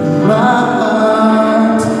my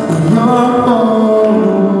heart your home.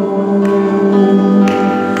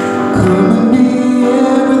 Come and be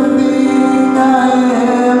everything I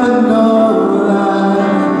am and all I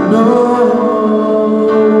know.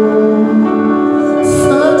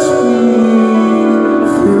 Search me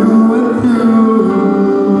through and through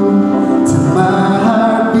till my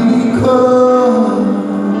heart becomes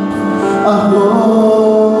a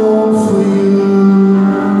home for you,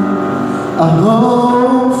 a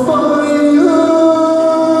home for you.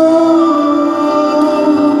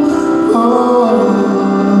 Oh,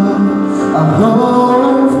 a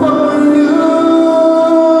home for you,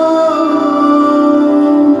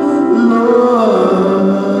 Lord.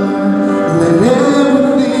 Let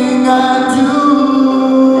everything I do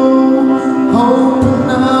open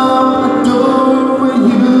up a door for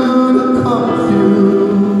you to come through.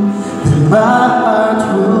 That my heart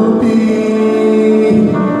will be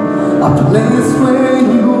a place where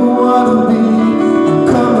you want to be. And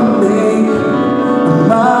come and make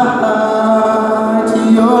my heart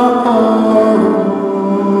your home.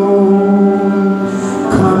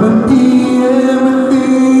 Come and be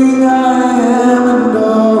everything I am and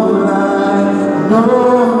all I know.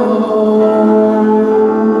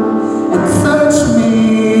 And search me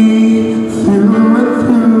through and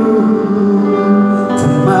through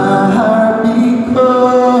till my heart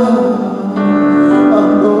becomes a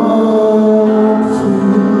home for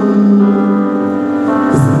you.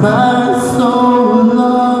 'Cause my soul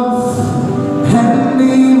loves and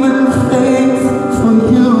even faints for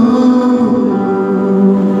you.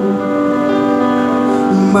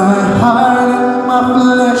 My heart and my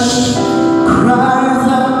flesh cries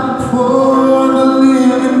out for the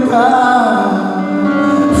living God,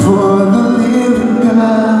 for the living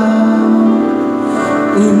God.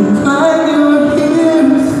 Incline your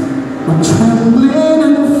ears, I'm trembling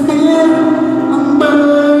in fear, I'm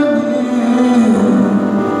burning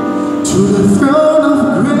to the throne of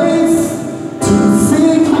grace to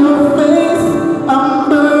seek your face. I'm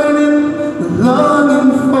burning,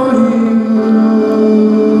 longing for you.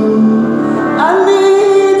 I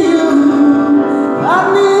need you, I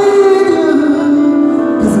need you,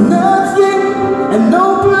 'cause nothing and no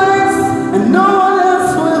place and no one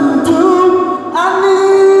else will do. I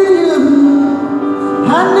need you,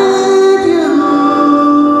 I need you.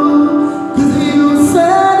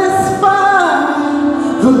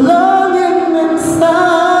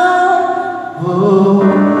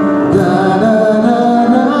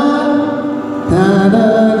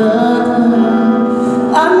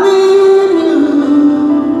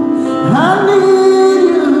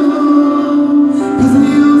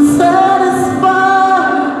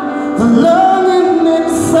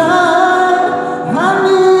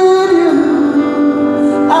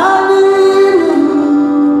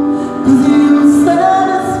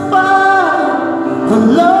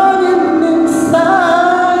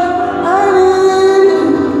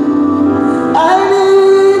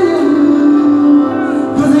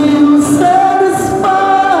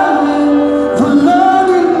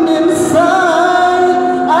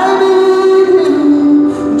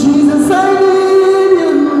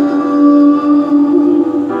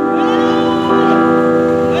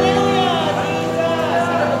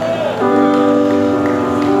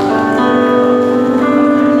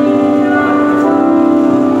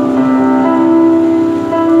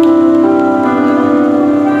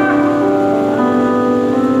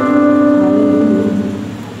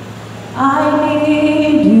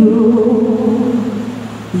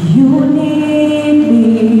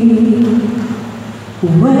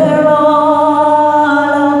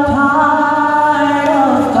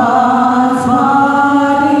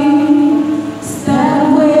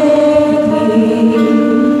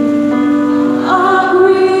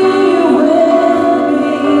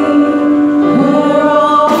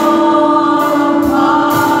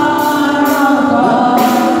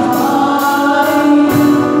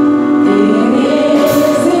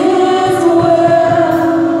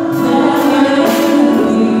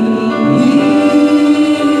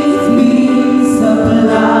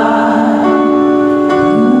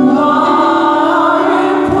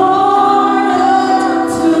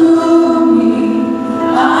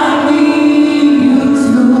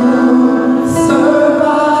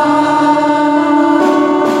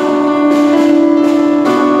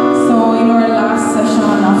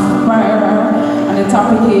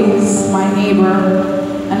 topic is my neighbor.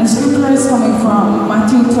 And the scripture is coming from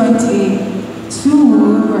Matthew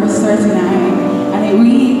 22, verse 39. And it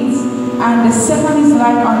reads, "And the second is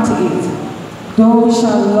like unto it, thou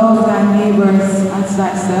shalt love thy neighbors as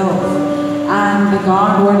thyself." And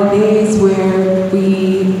gone were the days where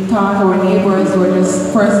we thought our neighbors were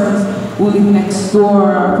just persons who live next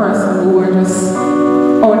door, or a person who were just,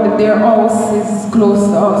 or that their house is close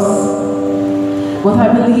to us. But I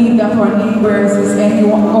believe that our neighbors is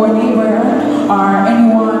our neighbor or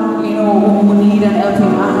anyone, you know, who need an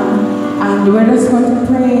helping hand. And we're just going to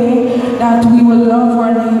pray that we will love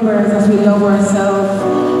our neighbors as we love ourselves.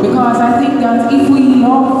 Because I think that if we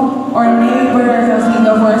love our neighbors as we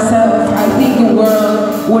love ourselves, I think the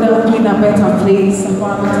world would have been a better place, a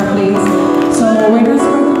far better place. So we're just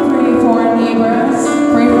going to pray for our neighbors,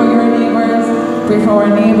 pray for your neighbors, pray for our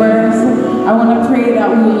neighbors. I want to pray that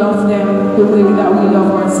we will love them the way that we love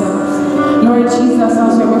ourselves. Lord Jesus,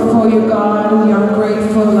 as we're before you, God, we are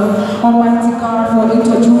grateful, Almighty God, for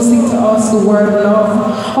introducing to us the word love.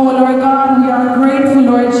 Oh, Lord God, we are grateful,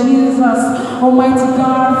 Lord Jesus, Almighty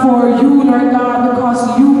God, for you, Lord God, because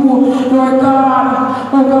you, Lord God,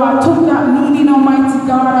 oh God, took that meaning, Almighty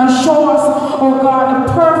God, and show us, oh God, the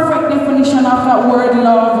perfect definition of that word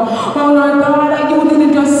love. Oh, Lord God, that you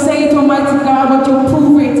didn't just say it, Almighty God, but you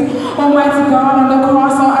prove it, Almighty God, on the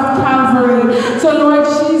cross at Calvary. So, Lord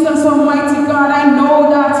Jesus, Almighty God, I know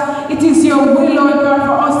that it is your will, Lord God,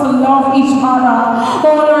 for us to love each other.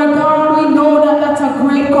 Oh, Lord God, we know that that's a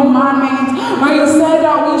great commandment. Where you said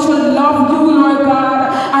that we should love you, Lord God,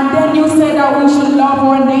 and then you said that we should love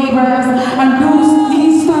our neighbors. And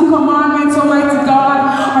these two commandments, Almighty God,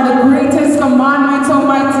 are the greatest commandments,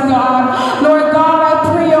 Almighty God. Lord God, I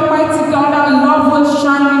pray, Almighty God, that love will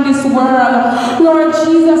shine in this world. Lord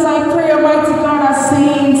Jesus, I pray, Almighty God, as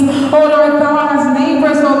saints, oh Lord God, as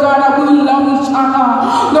neighbors, oh God, that we will love each other.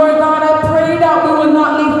 Lord God, I pray that we will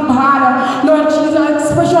not live bad. Lord Jesus,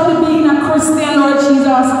 especially being a Christian, Lord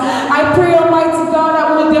Jesus. I pray, Almighty God, that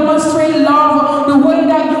we will demonstrate love the way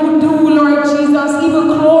that you do, Lord Jesus, even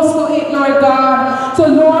close to it, Lord God. So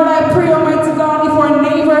Lord, I pray, Almighty God, if our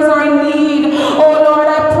neighbors are in need, oh Lord,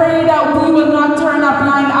 I pray that we will not turn a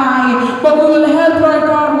blind eye, but we will help, Lord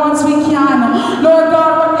God, once we can. Lord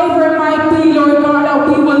God, whatever it might be, Lord God, that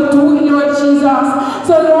we will do it, Lord Jesus.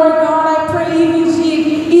 So Lord God, I pray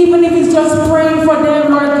even if it's just praying for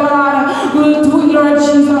them, Lord God, we'll do it, Lord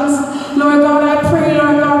Jesus. Lord God, I pray,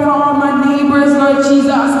 Lord God, for all my neighbors, Lord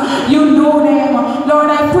Jesus. You know them. Lord,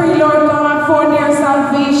 I pray, Lord God, for their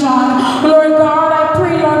salvation. Lord God, I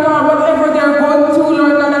pray, Lord God, whatever they're going through,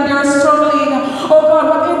 Lord God, and they're struggling. Oh God,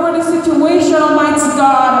 whatever the situation, Almighty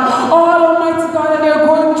God, all Almighty God, that they're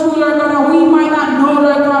going through, Lord God, that we might not know,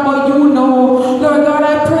 Lord God, but you know. Lord God, I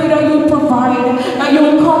pray that you provide, that you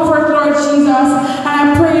will comfort, Lord Jesus. And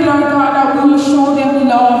I pray, Lord God, that we will show them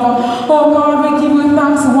love. Oh God, we give you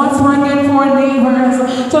thanks once more again for our neighbors.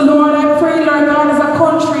 So Lord, I pray, Lord God, as a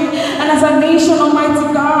country and as a nation,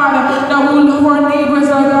 Almighty God, that we will love our neighbors,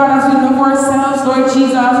 Lord God, as we love ourselves, Lord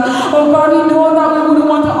Jesus. Oh God, we know that we wouldn't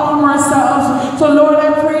want to harm ourselves. So Lord,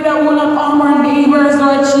 I pray that we will not harm our neighbors,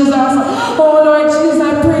 Lord Jesus. Oh Lord Jesus, I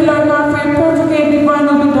pray, Lord God, for your perfect and divine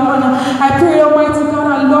will be done. I pray, Almighty God,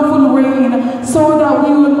 that love will reign, so that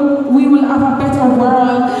we will have a better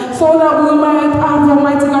world, so that we might have,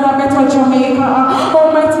 Almighty God, a better Jamaica.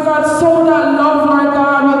 Almighty God, so that love, Lord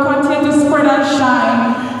God, will continue to spread and shine.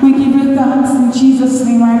 We give you thanks in Jesus'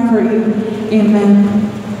 name, I pray. Amen.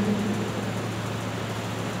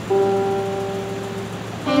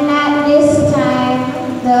 And at this time,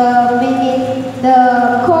 the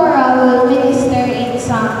choral will minister in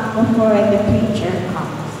song before the preacher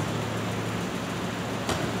comes.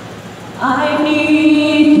 I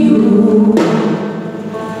need you.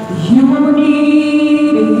 You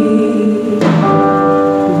need me.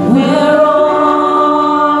 We're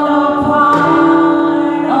all a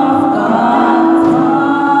part of God's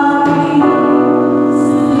body.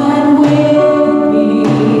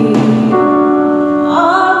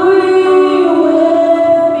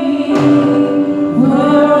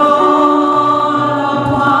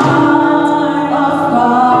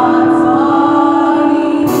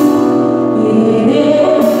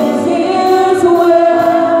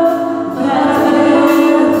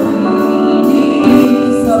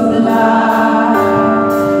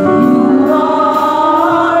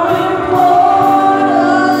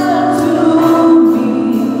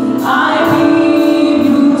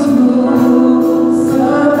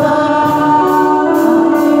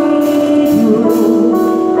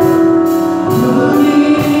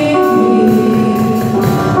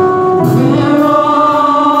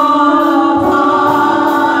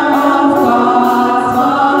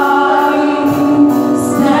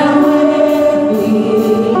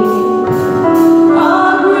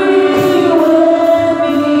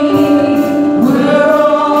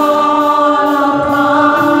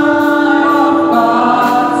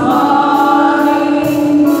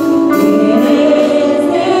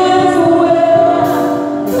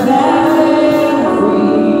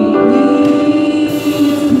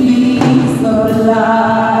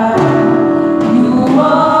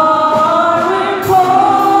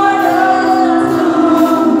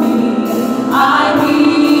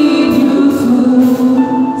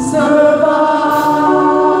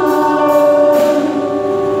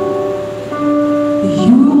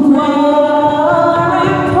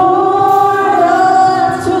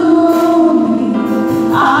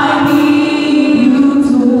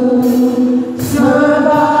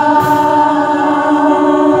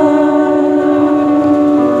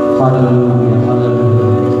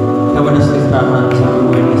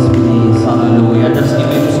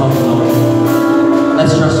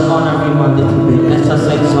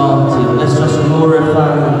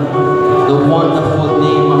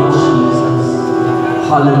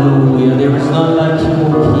 Hallelujah. There is none like you,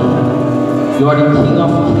 O King. You are the King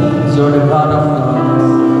of kings. You are the God of gods.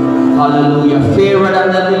 Hallelujah. Fairer than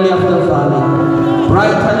the lily of the valley.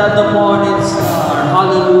 Brighter than the morning star.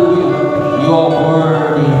 Hallelujah. You are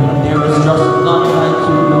worthy. There is just none like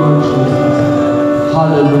you, Lord Jesus.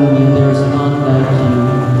 Hallelujah. There is none like you.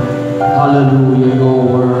 Hallelujah. You're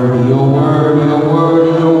worthy. You're worthy. You're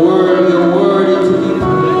worthy. You're worthy. You're worthy to be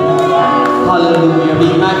praised. Hallelujah. Be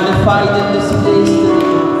magnified in this place today.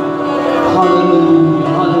 Hallelujah.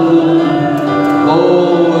 Hallelujah.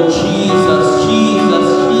 Oh, Jesus, Jesus,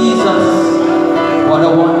 Jesus. What a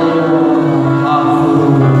wonder you are.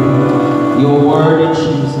 Hallelujah. You're worthy,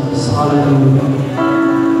 Jesus. Hallelujah.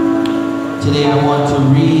 Today I want to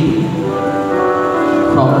read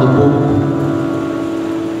from the book.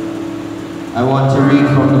 I want to read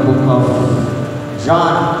from the book of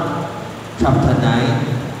John, chapter 9.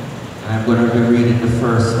 And I'm going to be reading the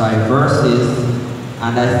first 5 verses.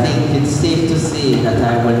 And I think it's safe to say that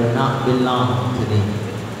I will not be long today.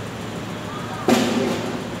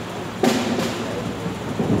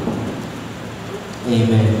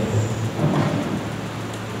 Amen.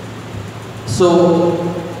 So,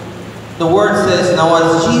 the word says, now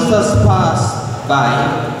as Jesus passed by,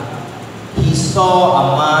 he saw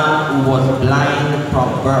a man who was blind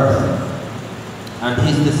from birth. And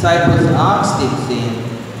his disciples asked him, saying,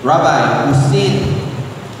 Rabbi, who sinned,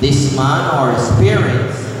 this man or his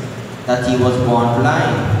parents, that he was born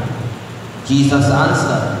blind? Jesus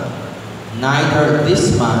answered, neither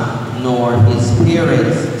this man nor his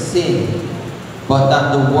parents sinned, but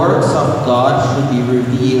that the works of God should be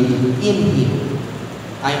revealed in him.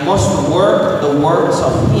 I must work the works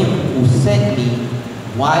of him who sent me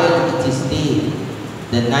while it is day.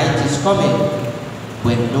 The night is coming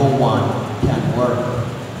when no one can work.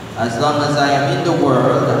 As long as I am in the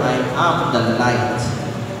world, I am the light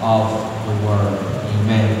of the world.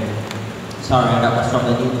 Amen. Sorry, that was from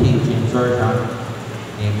the New King James Version.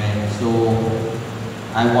 Amen. So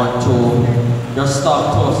I want to just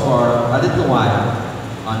talk to us for a little while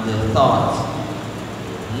on the thought.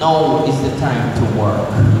 Now is the time to work.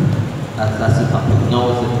 That's the topic. Now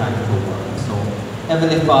is the time to work. So,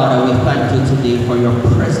 Heavenly Father, we thank you today for your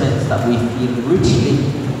presence that we feel richly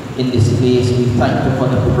in this place. We thank you for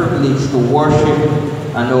the privilege to worship.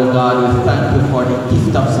 And oh God, we thank you for the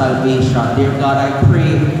gift of salvation. Dear God, I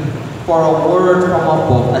pray for a word from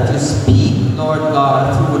above that you speak, Lord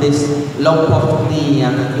God, through this lump of clay,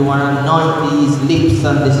 and you want to anoint these lips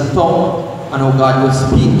and this tongue. And oh God, you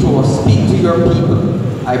speak to us, speak to your people.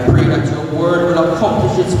 I pray that your word will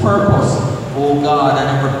accomplish its purpose, oh God, and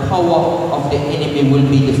every power of the enemy will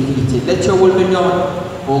be defeated. Let your will be done,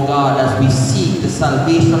 oh God, as we seek the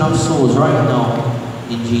salvation of souls right now.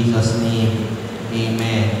 In Jesus' name,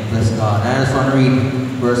 amen. Bless God. And I just want to read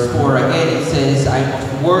verse 4 again. It says, I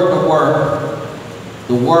must work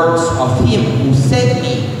the works of him who sent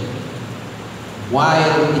me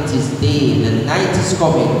while it is day. The night is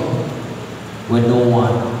coming when no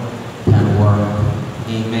one can work.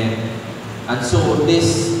 Amen. And so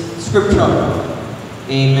this scripture,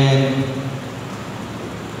 amen,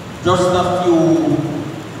 just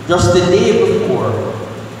the day before,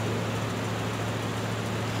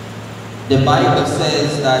 the Bible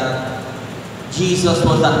says that Jesus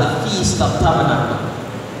was at the Feast of Tabernacles.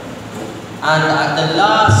 And at the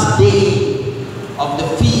last day of the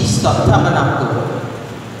Feast of Tabernacles,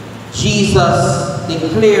 Jesus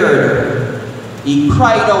declared, he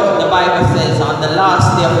cried out, the Bible says, on the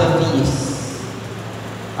last day of the feast,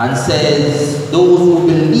 and says, those who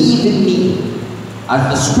believe in me, as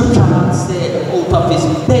the scripture has said, out of his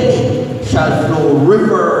belly shall flow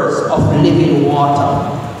rivers of living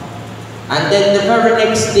water. And then the very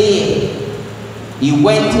next day, he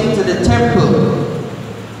went into the temple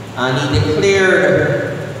and he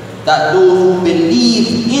declared that those who believe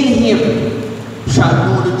in him shall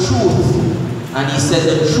know the truth. And he said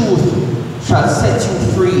the truth shall set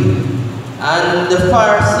you free. And the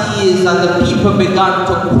Pharisees and the people began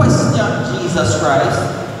to question Jesus Christ.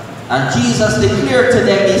 And Jesus declared to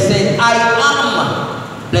them, he said, I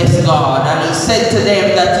am, bless God. And he said to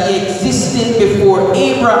them that he existed before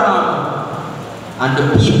Abraham. And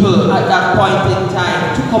the people at that point in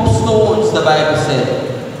time took up stones, the Bible said.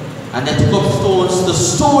 And they took up stones to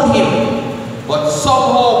stone him. But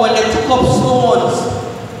somehow when they took up stones,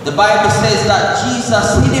 the Bible says that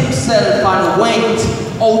Jesus hid himself and went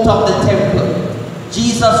out of the temple.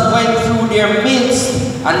 Jesus went through their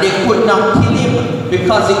midst and they could not kill him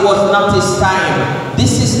because it was not his time.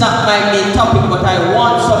 This is not my main topic, but I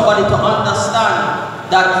want somebody to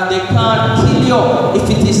understand that they can't kill you if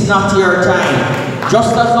it is not your time.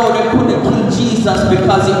 Just as though they couldn't kill Jesus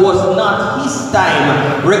because it was not his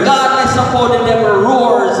time. Regardless of how the devil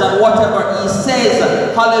roars and whatever he says,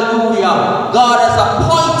 hallelujah, God has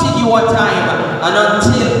appointed you a time. And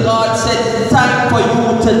until God says it's time for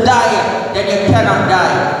you to die, then you cannot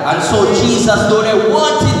die. And so Jesus, though they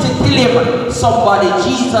wanted to kill him, somebody,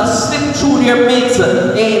 Jesus slipped through their midst,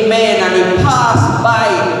 amen, and he passed by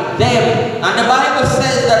them. And the Bible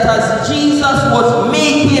says that as Jesus was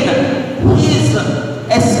making his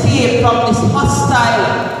escape from this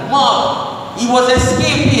hostile mob, he was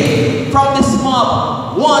escaping from this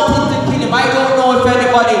mob, wanting to kill him. I don't know if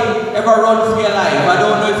anybody ever run for your life. I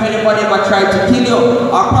don't know if anybody ever tried to kill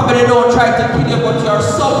you, or probably they don't try to kill you, but you're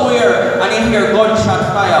somewhere and you hear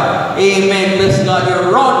gunshot fire. Amen, bless God,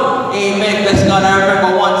 you run. Amen, bless God. I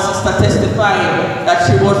remember one sister testifying that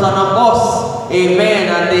she was on a bus. Amen,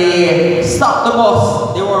 and they stopped the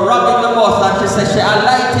bus. They were robbing the bus, and she said she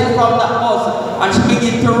alighted from that bus and she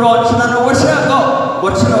began to run. She don't know where she go,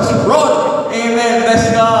 but she just run. Amen, bless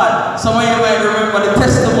God. Some of you might remember the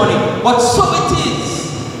testimony. But so it is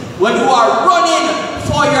when you are running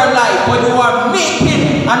for your life, when you are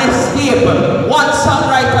making an escape. One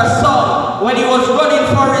songwriter song when he was running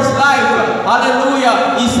for his life,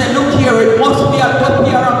 hallelujah, he said, look here, it must be a good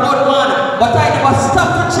or a good man, but I never stop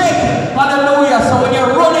to check. Hallelujah. So when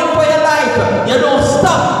you're running for your life, you don't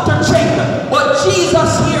stop to check. But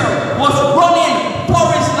Jesus here was running for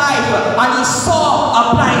his life, and he saw a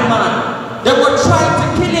blind man. They were trying to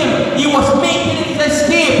kill him. He was making his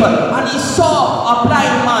escape, and he saw a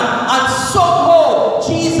blind man. And somehow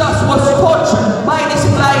Jesus was touched by this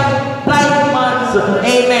blind man's,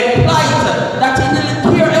 amen, plight, that he didn't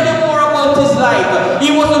care anymore about his life.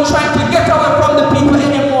 He wasn't trying to get away from the people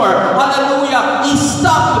anymore. Hallelujah. He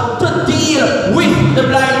stopped to deal with the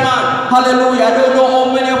blind man. Hallelujah. I don't know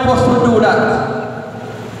how many of us will do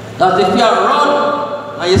that. That if you are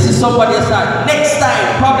run and you see somebody say, next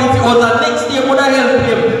time, probably if it was the next day, would I help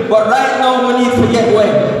him? But right now we need to get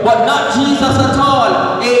away. But not Jesus at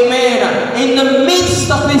all. Amen. In the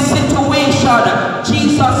midst of his situation,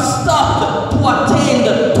 Jesus stopped to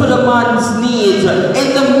attend to the man's needs.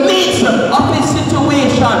 In the midst of his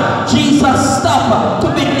situation, Jesus stopped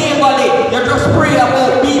to be neighborly. You just pray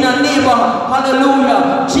about being a neighbor.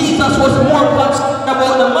 Hallelujah. Jesus was more concerned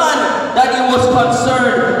about the man than he was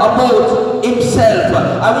concerned about himself.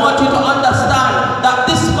 I want you to understand that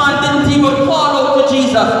this man didn't even call out to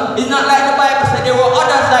Jesus. It's not like the Bible said there were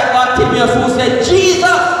others like Bartimaeus who said,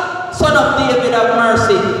 Jesus, son of David, have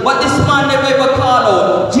mercy. But this man never ever called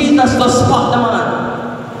out. Jesus just spot the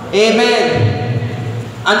man. Amen.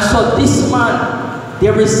 And so this man,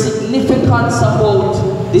 there is significance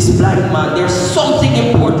about this blind man. There's something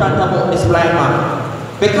important about this blind man.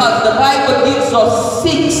 Because the Bible gives us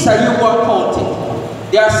 6, and you are counting.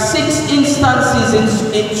 There are 6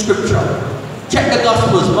 instances in Scripture. Check the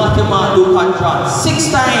Gospels, Matthew, Mark, Luke, and John.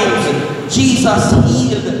 6 times Jesus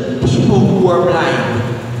healed people who were blind.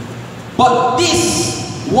 But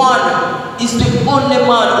this one is the only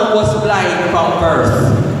man who was blind from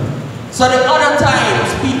birth. So the other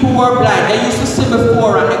times people were blind. They used to see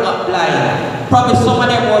before and they got blind. Probably some of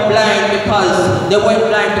them were blind because they went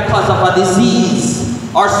blind because of a disease.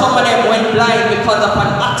 Or some of them went blind because of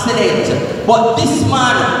an accident. But this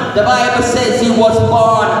man, the Bible says he was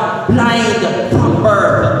born blind from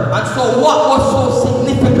birth. And so what was so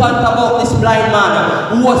significant about this blind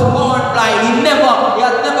man who was born blind? He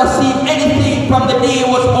had never seen anything from the day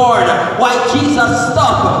he was born. Why Jesus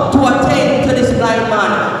stopped to attend to this blind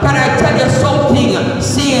man. Can I tell you something,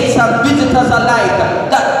 saints and visitors alike,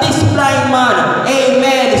 that this blind man,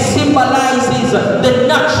 amen, symbolizes the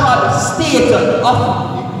natural state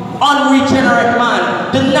of unregenerate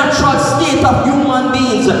man, the natural state of human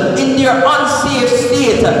beings in their unsafe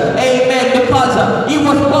state. Amen. Because he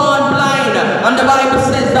was born blind, and the Bible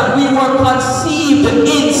says that we were conceived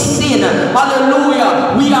in sin.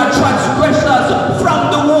 Hallelujah. We are transgressors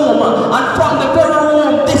from the womb, and from the very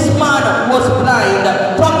womb this man was blind.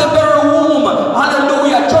 From the very womb,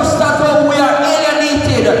 hallelujah, just as though we are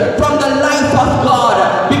alienated from the life of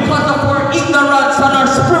God because of our ignorance and our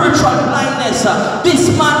spiritual blindness. This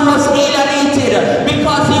man was alienated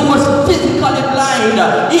because he was physically blind.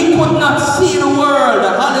 He could not see the world.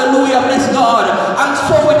 Hallelujah, bless God. And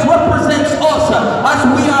so it represents us as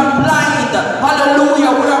we are blind.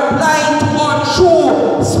 Hallelujah, we are blind to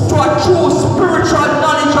a true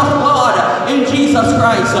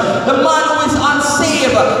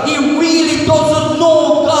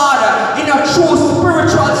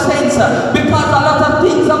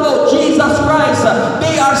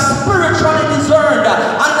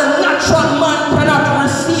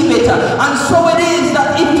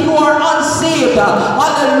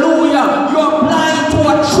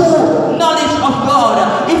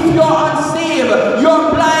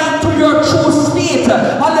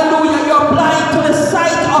Hallelujah. You're blind to the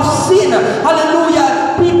sight of sin.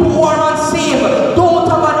 Hallelujah. People who are unsaved don't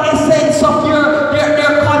have an essence of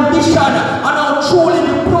their condition and how truly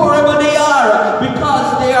deplorable they are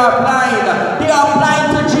because they are blind. They are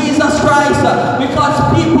blind to Jesus Christ because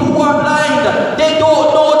people who are blind, they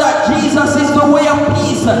don't know that Jesus is the way of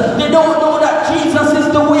peace. They don't know that Jesus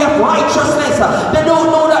is the way of righteousness. They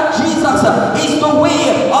don't know that Jesus is the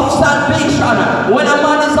way of salvation. When a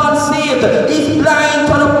man is unsaved, he's blind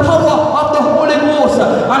to the power of the Holy Ghost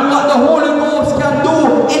and what the Holy Ghost can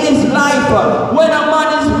do in his life. When a man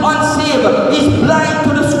is unsaved, he's blind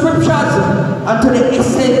to the scriptures and to the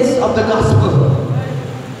essence of the gospel.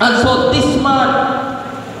 And so this man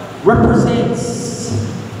represents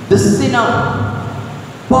the sinner,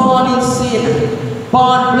 born in sin,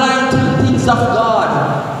 born blind to the things of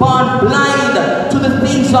God, born blind to the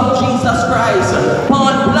things of Jesus Christ,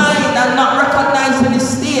 born blind and not recognizing his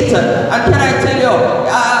state. And can I tell you,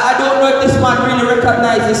 I don't know if this man really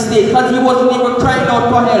recognized his state because he wasn't even crying out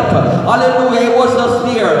for help. Hallelujah, he was just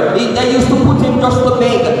there. They used to put him just to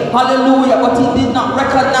beg. Hallelujah, but he did not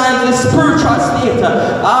recognize his spiritual state.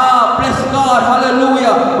 Bless God,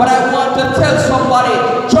 hallelujah. But I want to tell somebody,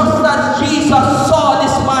 just as Jesus saw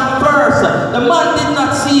this man first, the man did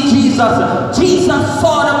not see Jesus. Jesus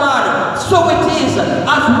saw the man. So it is,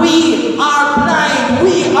 as we are blind,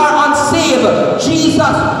 we are unsaved.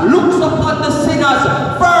 Jesus looks upon the sinners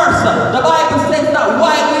first. The Bible says that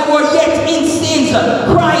while we were yet in sins,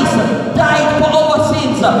 Christ died for our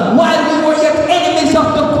sins. While we were yet enemies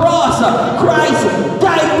of the cross, Christ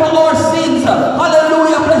died for our sins.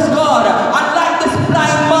 Hallelujah, bless God. And like this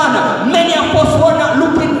blind man, many of us were not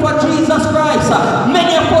looking for Jesus Christ.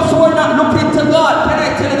 Many of us were not looking to God. Can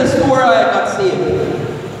I tell you the story how I got saved?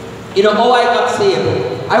 You know how I got saved?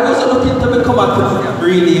 I wasn't looking to become a Christian,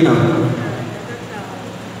 really, you know.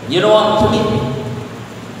 You know what, to me?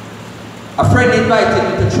 A friend invited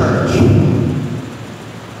me to church.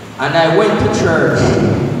 And I went to church.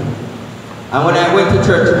 And when I went to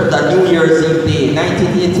church, it was a New Year's Eve day,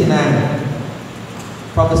 1989.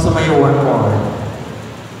 Probably some of you weren't born.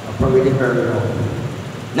 I probably didn't hear it.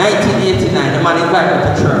 1989, the man invited me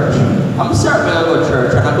to church. I'm certain I go to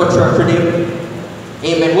church, and I go to church with him.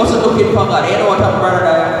 Amen. Wasn't looking for God. You know what I'm brother?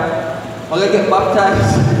 I'm going to get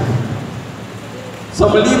baptized. So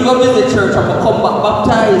I'm leave go visit church, I'm going to come back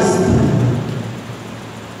baptized.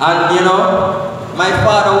 And you know, my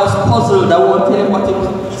father was puzzled. I won't tell him what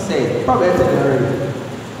he said. Probably I tell you already.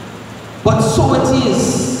 But so it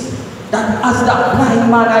is that as that blind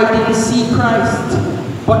man I didn't see Christ.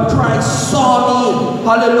 But Christ saw me,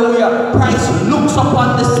 hallelujah. Christ looks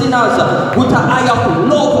upon the sinners with an eye of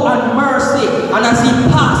love and mercy. And as he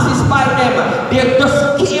passes by them, there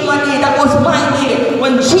just came a day, that was my day,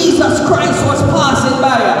 when Jesus Christ was passing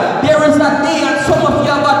by. There is a day, and some of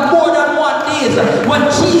you have had more than one day, when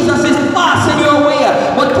Jesus is passing your way.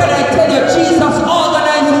 But can I tell you, Jesus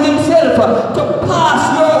organizes himself to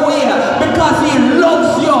pass your way because he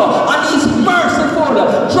loves you and he's merciful.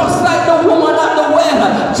 Just like the woman at the well,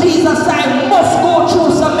 Jesus said, I must go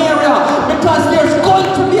through Samaria because there's going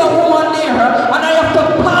to be a woman there and I have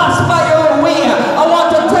to pass by your way. I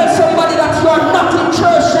want to tell somebody that you are not in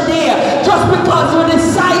church today just because you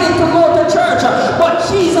decided to go to church, but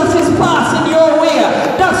Jesus is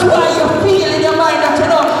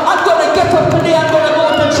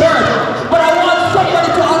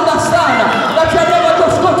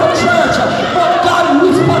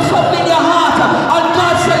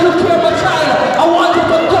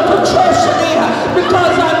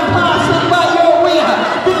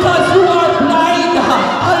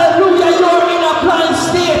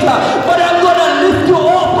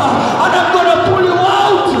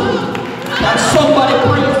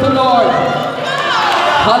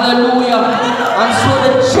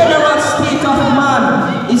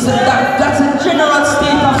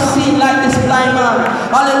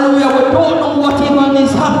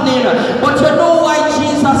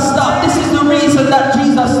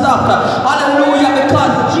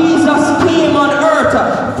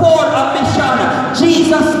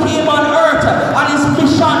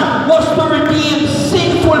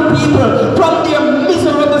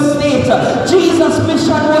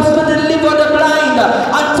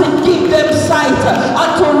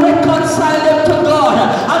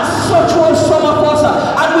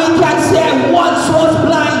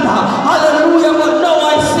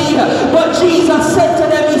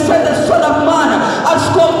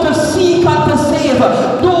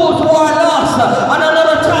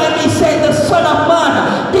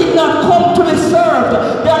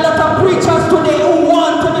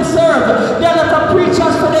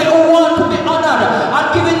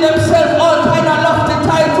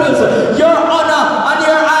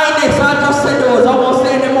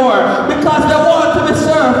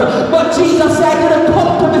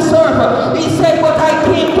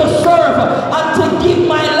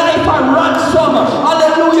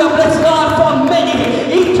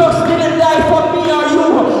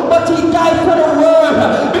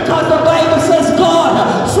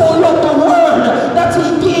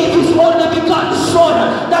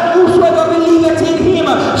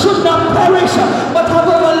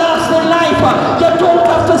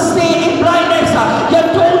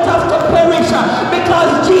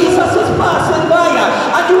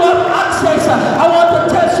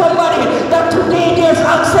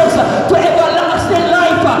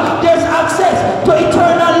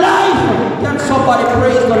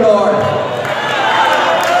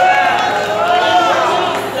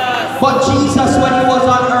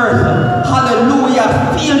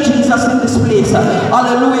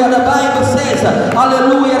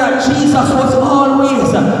Jesus was always,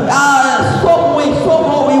 some way,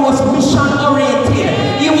 somehow, he was mission oriented.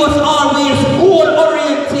 He was always goal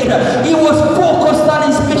oriented. He was focused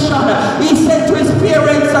on his mission. He said to his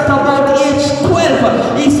parents at about age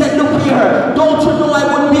 12, he said, look here, don't you know I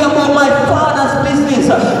would be about my Father's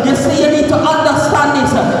business? You see, you need to understand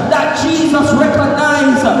this, that Jesus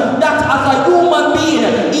recognized that as a human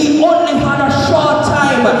being, he only had a short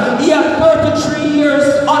time. He had 33 years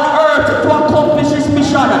on earth to accomplish his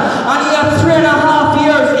mission, and he had 3.5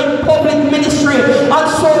 years in public ministry. And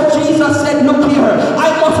so Jesus said, look here, I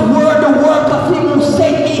must word the work of him who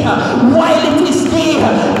sent me while it is day,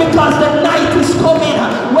 because the night is coming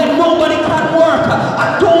when nobody can work.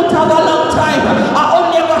 I don't have a long time, I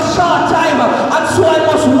only have a short time, and so I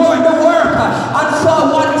must word the work. And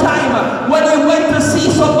so one time when he went to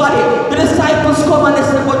see somebody, the disciples come and they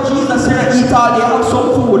said, but Jesus said, eat all, they have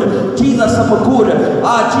some food. Jesus said, but good.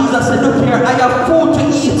 Jesus said, look here, I have food to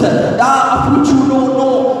eat, of which you don't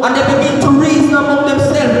know. And they begin to reason among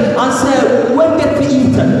themselves and say, when get to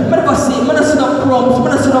eat? I never see no crumbs, I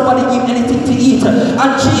never see nobody give anything to eat. And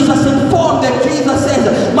Jesus informed them, Jesus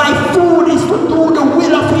says, my food is to do the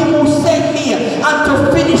will of him who sent me and to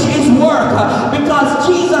finish his work. Because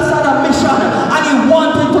Jesus had a mission and he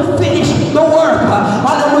wanted to finish the work.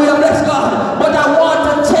 Hallelujah, bless God. But I want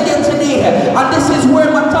to tell you today, and this is where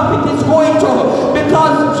my topic is going to,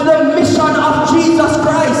 because the mission of Jesus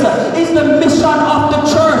Christ is the mission of the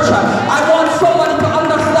church. I want somebody to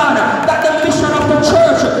understand that the mission of the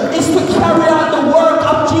church is to carry on the work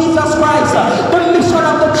of Jesus Christ. The mission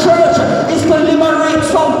of the church is to liberate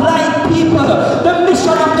some blind people. The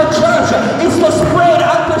mission of the church is to spread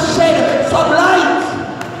and to shed some light.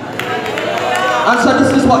 And so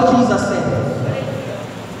this is what Jesus said.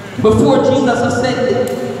 Before Jesus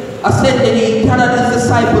ascended, he gathered his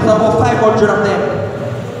disciples, about 500 of them.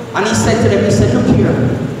 And he said to them, he said, look here,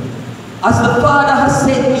 as the Father has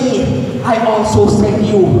sent me, I also send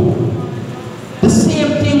you. The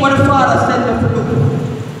same thing what the Father sent me for you,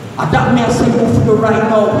 and that may I send you for you right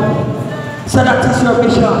now. So that is your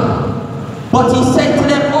mission. But he said to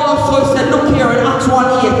them also, he said, look here in Acts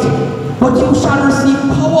 1:8, but you shall receive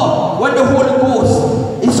power when the Holy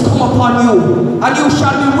Ghost is come upon you, and you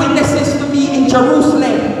shall be witnesses to me in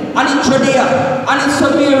Jerusalem, and in Judea, and in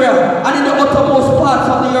Samaria, and in the uttermost parts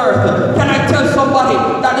of the earth. Can I tell somebody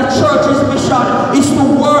that the church's mission is to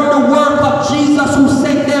work the work of Jesus who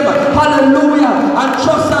sent them? Hallelujah. And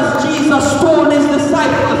just as Jesus told his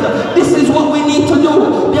disciples, this is what we need to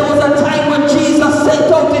do. There was a time when Jesus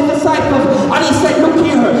sent out his disciples, and he said, look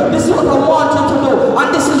here, this is what I want you to do,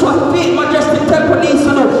 and this is what Faith Majestic Temple needs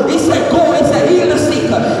to do. He said, go, he said, heal the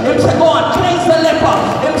sick. He said, go and cleanse the leper.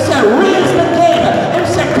 He said, raise the dead. He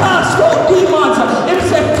said, cast out demons. He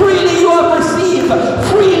said, freely you have received,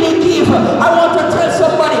 freely give. I want to tell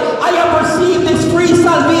somebody, I have received this free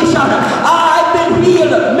salvation. I've been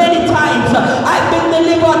healed many times. I've been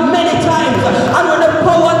delivered many times. And with the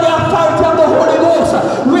power and the authority of the Holy Ghost,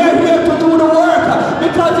 we're here to do the work.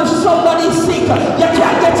 Because if somebody's sick, you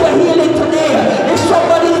can't get your healing today. If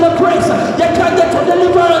somebody's depressed, you can't get your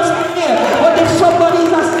deliverance today. But if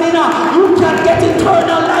somebody's a sinner, you can't get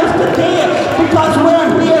eternal life today. Because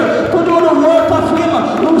we're here to do the work of him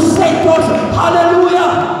who sent us. Hallelujah.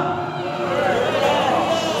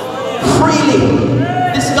 Freely.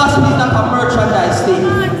 This gospel is not a merchandise thing.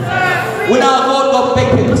 We now go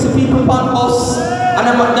beg people. See people on bus and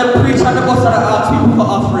them preach on the bus and ask people for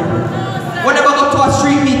offering. We never go to a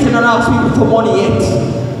street meeting and ask people for money yet,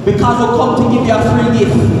 because we come to give you a free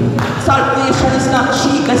gift. Salvation is not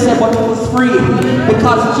cheap, they say, but it was free,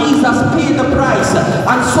 because Jesus paid the price.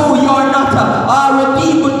 And so you are not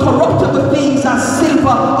redeemed with corruptible things as silver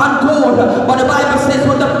and gold, but the Bible says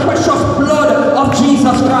with the precious blood of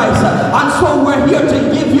Jesus Christ. And so we're here to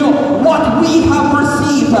give you what we have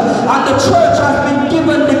received, and the church has been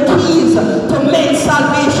given the keys to men's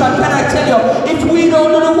salvation. Can I tell you, if we don't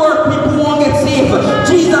do the work, people won't get saved.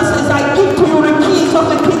 Jesus says, I give to you the keys of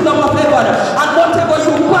the kingdom of heaven, and whatever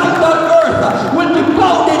you bind on earth will be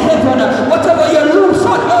bound in heaven. Whatever you loose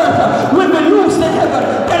on earth will be loosed in heaven.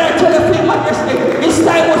 Can I tell you, Faith Majestic, it's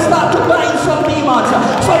time we start to bind some demons.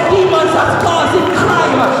 Some demons that's causing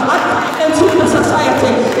crime and violence in the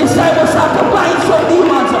society. It's time we start to bind some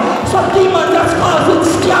demons. Some demons that's causing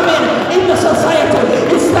scamming in the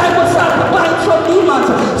society. It's time we start to bind some demons.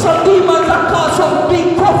 Some demons that cause some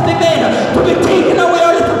big profit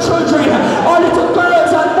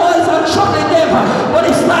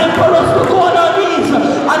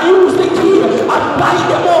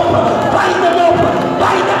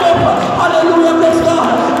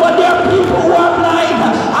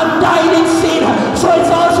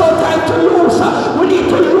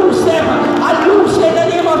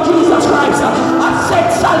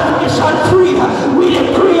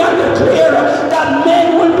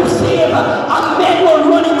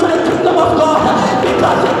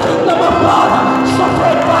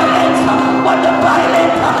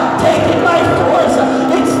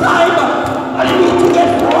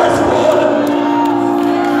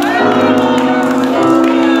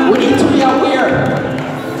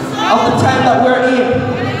time that we're in.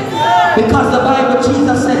 Because the Bible,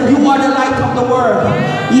 Jesus said, you are the light of the world.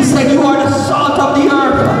 He said, you are the salt of the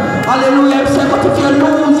earth. Hallelujah. He said, but if you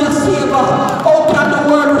lose your savor, how can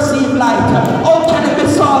the world receive light? How can it be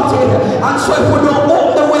salted? And so if we don't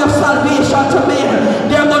open the way of salvation to men,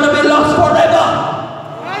 they're going to be lost forever.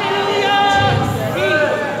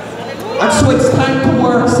 And so it's time to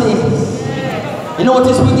work, saints. You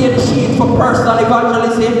notice we get the sheet for personal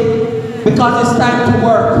evangelism because it's time to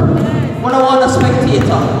work. We don't want a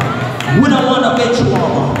spectator. We don't want a bench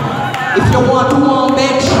warmer. If you want to warm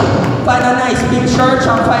bench, find a nice big church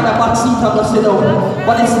and find a back seat and go sit down.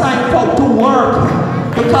 But it's time for to work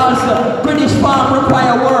because British farm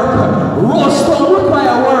require work, Rosestone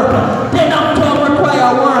require work, Denhampton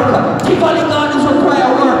require work, Tivoli Gardens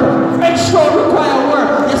require work, Redstone require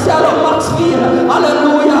work. You see all of Maxfield,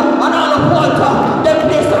 hallelujah, and all of Walter, them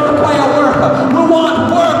places require work. We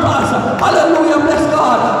want workers, hallelujah, bless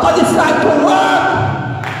God, because it's time to work.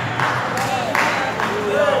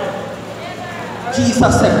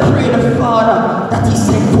 Jesus said, pray the Father that he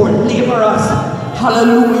sent for laborers.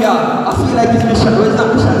 Hallelujah. I feel like it's mission. Where's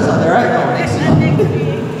that mission Sunday right now? Next week.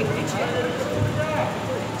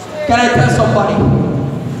 Can I tell somebody?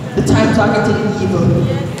 The times are getting evil.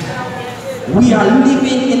 We are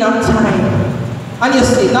living in a time. And you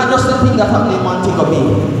see, not just the thing that happened in Montego Bay.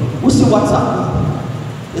 We see what's happening.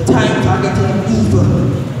 The times are getting evil.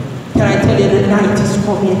 Can I tell you, the night is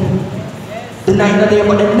coming. The night not there,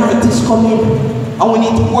 but the night is coming. And we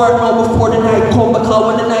need to work now before the night comes, because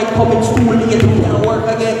when the night comes, it's too late, we can't work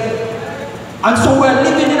again. And so we're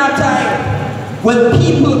living in a time when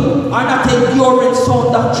people are not enduring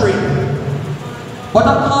sound doctrine, but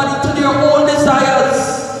according to their own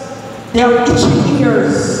desires, they are itching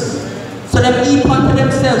ears. So they heap unto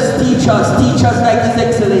themselves teachers like His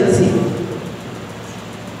Excellency.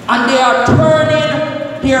 And they are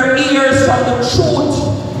turning their ears from the truth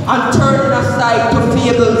and turning aside to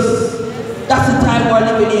fables. That's the time we're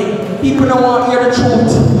living in. People don't want to hear the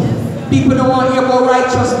truth. People don't want to hear about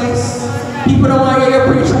righteousness. People don't want to hear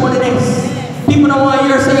you preach holiness. People don't want to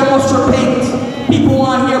hear say you must repent. People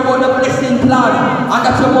want to hear about the blessing plan and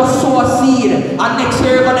that you must sow a seed. And next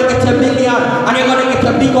year you're going to get $1 million and you're going to get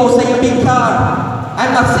a big house and a big car.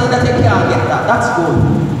 I'm not saying that you can't get that. That's good.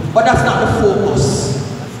 But that's not the focus.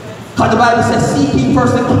 Because the Bible says, seek ye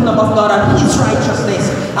first the kingdom of God and His righteousness,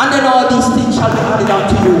 and then all these things shall be added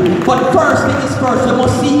unto you. But first things first, you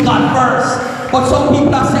must seek God first. But some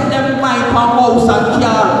people have set their mind on house and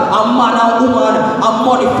car and man and woman and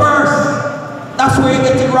money first. That's where you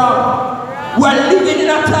get it wrong. We're living in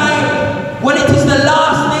a time when it is the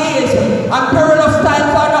last days, and perilous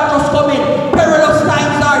times are not just coming. Perilous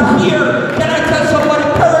times are here. Can I tell somebody,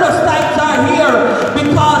 perilous times are here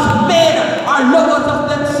because men are lovers of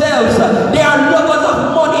themselves. They are lovers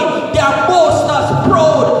of money. They are boasters,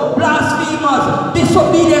 proud, blasphemers,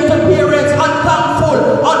 disobedient to parents,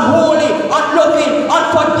 unthankful, unholy, unloving,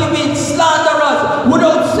 unforgiving, slanderers,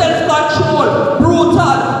 without self-control,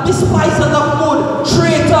 brutal, despisers of good,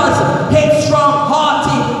 traitors, headstrong,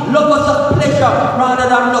 haughty, lovers of pleasure rather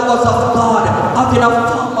than lovers of God, having a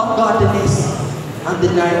form of godliness and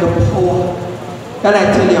denying the power. Can I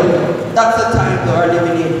tell you, that's the time that we're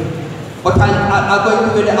living in. But I'm going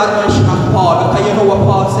to give you the admonition of Paul, because you know what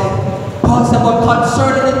Paul said. Paul said, but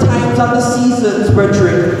concerning the times and the seasons,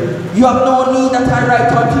 brethren, you have no need that I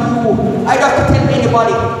write unto you. I don't have to tell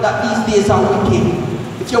anybody that these days are wicked.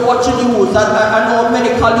 If you're watching news, I know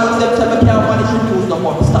many colleagues that say we can't manage the news no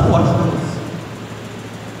more. Stop watching news.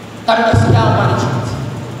 That just can't manage it.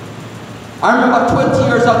 I remember 20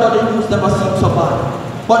 years ago the news never seemed so bad.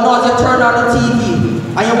 But now as you turn on the TV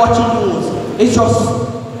and you're watching news, it's just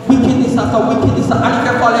wickedness after wickedness, and if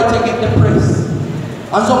you follow it, you get depressed.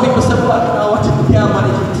 And some people say, well, I know what you can't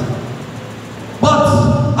manage it. But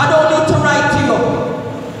I don't need to write to you,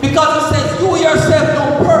 because it says, you yourself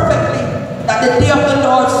know perfectly that the day of the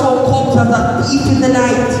Lord so comes as a thief in the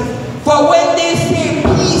night. For when they say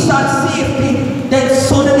peace and safety, then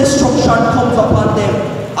sudden destruction comes upon them,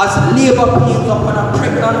 as labor pains upon a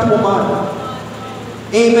pregnant woman.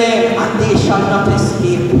 Amen. And they shall not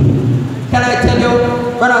escape. Can I tell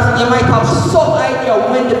you, brothers, you might have some idea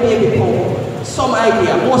when the baby comes. Some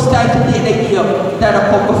idea. Most times today they give that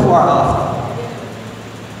come before or after.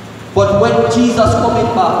 But when Jesus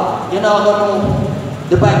coming back, you're not going to know.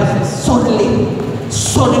 The Bible says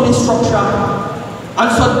sudden destruction. And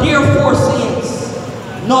so therefore, saints,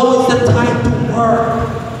 now is the time to work.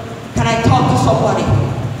 Can I talk to somebody?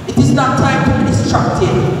 It is not time to be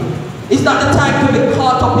distracted. It's not the time to be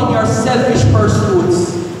caught up in your selfish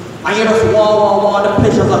pursuits. And you just want the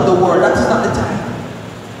pleasures of the world. That is not the time.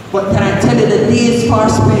 But can I tell you, the days far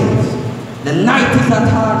spent The night is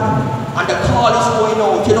at hand, and the call is going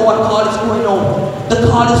out. You know what call is going out? The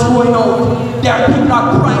call is going out. There are people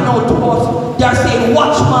are crying out to us. They are saying,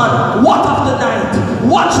 watchman, what of the night?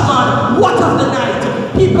 Watchman, what of the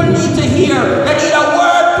night? People need to hear. They need a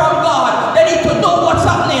word from God. They need to know what's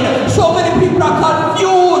happening. So many people are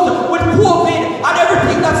confused with COVID and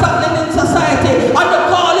everything that's happening in society. And the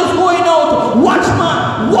call is going out.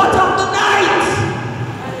 Watchman, what of the night?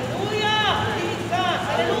 Hallelujah! Jesus!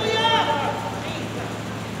 Hallelujah!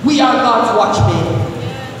 We are God's watchmen.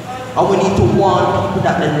 And we need to warn people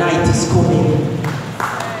that the night is coming.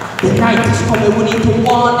 The night is coming. We need to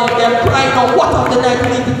warn them. They're crying out, what of the night?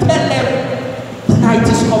 We need to tell them. The night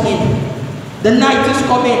is coming. The night is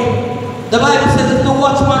coming. The Bible says if the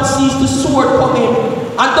watchman sees the sword coming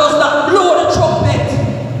and does not blow the trumpet,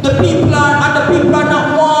 the people are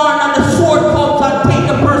not warned, and the sword comes and take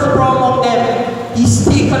the person from among them. He's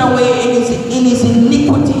taken away in his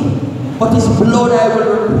iniquity, but his blood I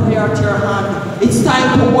will require at your hand. It's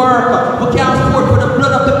time to work. We can't afford for the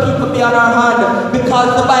blood of the people be on our hand,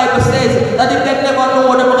 because the Bible says that if they never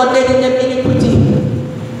know, they're going to dead in their iniquity.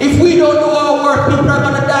 If we don't do our work, people are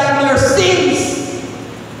going to die in their sins.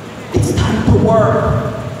 It's time to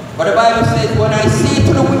work. But the Bible says, when I say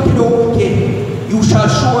to the wicked, O wicked, you shall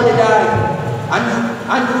surely die.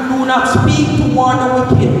 And you do not speak to warn the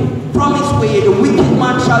wicked from his way. The wicked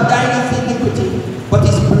man shall die in his iniquity, but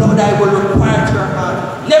his blood I will require at your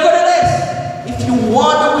hand. Nevertheless, if you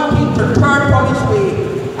warn the wicked to turn from his way,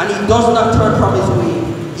 and he does not turn from his way,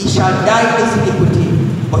 he shall die in his iniquity,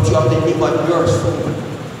 but you have delivered your soul.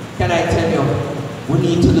 Can I tell you, we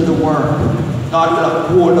need to do the work. God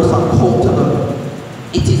will hold us accountable.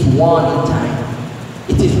 It is warning time.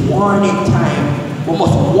 It is warning time. We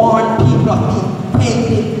must warn people of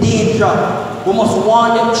impending danger. We must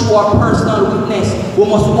warn them through our personal witness. We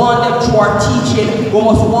must warn them through our teaching. We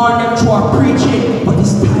must warn them through our preaching. But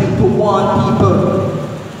it's time to warn people.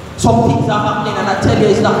 Some things are happening, and I tell you,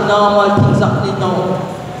 it's not normal things happening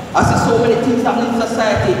now. I see so many things happening in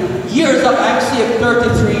society. Years of, I'm saved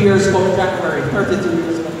 33 years from January. 33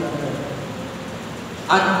 years from January.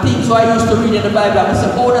 And things I used to read in the Bible, I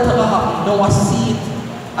said, oh, that's never happened. No, I see it.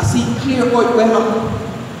 I see it clear what will happen.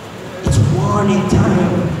 It's warning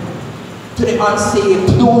time. To the unsaved,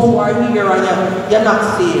 to those who are here and you're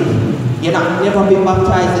not saved. You're not never been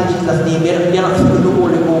baptized in Jesus' name. You're not filled with the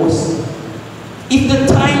Holy Ghost. If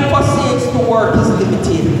the time for saints to work is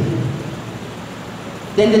limited,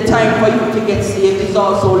 then the time for you to get saved is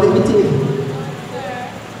also limited.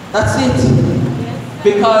 That's it.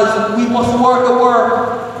 Because we must work the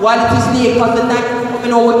work while it is late, because the night is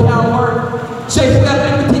coming over, we can't work. So if we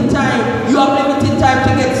have limited time, you have limited time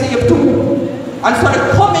to get saved too. And so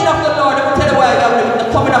the coming of the Lord, let me tell you why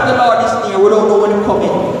the coming of the Lord is near. We don't know when it's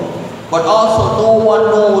coming. But also no one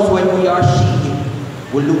knows when we are sheep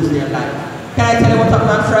will lose their life. Can I tell you what happened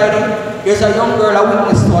on Friday? There's a young girl I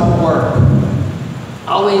witnessed to at work.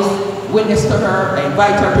 I always witness to her, I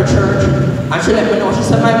invite her to church, and she let me know. She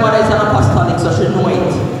said, my mother is an apostolic, so she know it.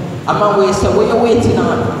 And my way said, what are you waiting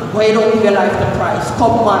on? Why you don't give your life to Christ?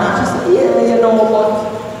 Come on. And she said, yeah, you know,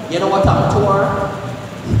 but you know what happened to her?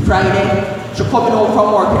 Friday, she coming home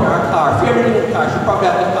from work in her car. If you're in the car, she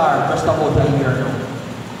probably have the car just about a year now.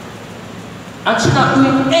 And she's not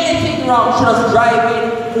doing anything wrong, she's just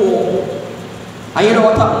driving home. And you know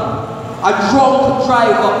what happened? A drunk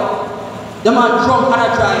driver. The man drunk and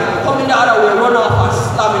a driver, coming the other way, run off and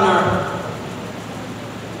slamming her.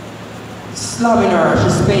 Slamming her. She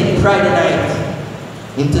spent Friday night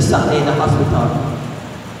into Saturday in the hospital.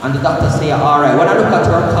 And the doctor say, alright, when I look at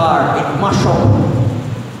her car, it mash up.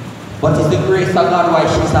 But it's the grace of God why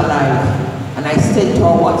she's alive. And I sent her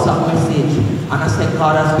a WhatsApp message. And I said,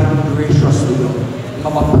 God has been gracious to you. You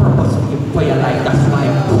have a purpose for your life. That's why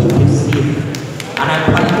I'm keeping you safe. And I'm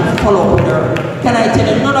planning to follow up with her. Can I tell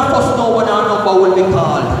you, none of us know when our number will be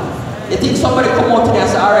called. You think somebody come out today and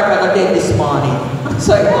say, alright, I got dead this morning. That's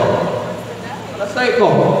how it go. That's how it go.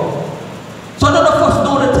 So none of us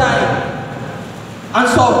know the time. And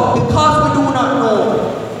so, because we do not know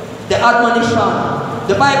the admonition,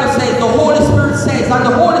 the Bible says, the Holy Spirit says, and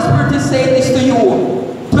the Holy Spirit is saying this to you.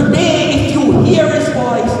 Today, if you hear His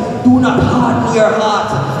voice, do not harden your heart.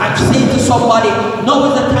 I'm saying to somebody, now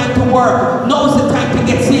is the time to work. Now is the time to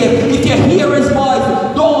get saved. If you hear His voice,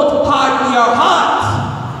 don't harden your heart.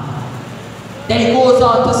 Then it goes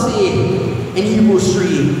on to say in Hebrews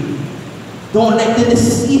 3, don't let the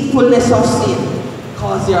deceitfulness of sin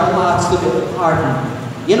cause your hearts to be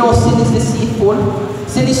hardened. You know, sin is deceitful.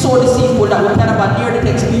 Sin is so deceitful that we can have a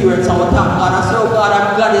near-death experience and we thank God and say, oh God,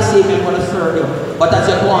 I'm glad you saved me, I'm going to serve you. But as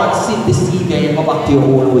you go on, sin deceive you and you go back to your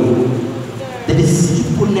old way. The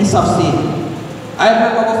deceitfulness of sin. I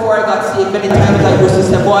remember before I got saved, many times I used to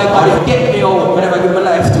say, boy, God, get me out whenever I give my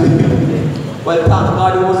life to Him. Well, thank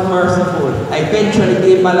God He was merciful. I eventually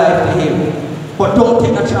gave my life to Him. But don't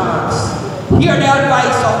take a chance. Hear the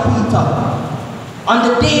advice of Peter. On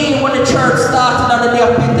the day when the church started, on the day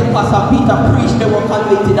of Pentecost, and Peter preached, they were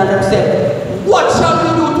convicted and they said, what shall we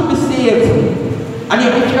do to be saved? And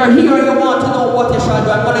if you're here and you want to know what you shall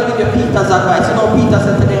do, I'm going to give you Peter's advice. You know, Peter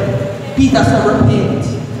said to them, Peter said, repent,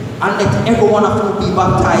 and let every one of you be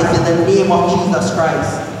baptized in the name of Jesus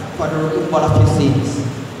Christ for the removal of your sins,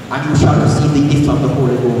 and you shall receive the gift of the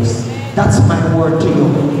Holy Ghost. That's my word to you.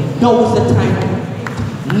 Now is the time.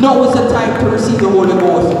 Now is the time to receive the Holy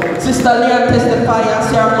Ghost. Sister Leah testified and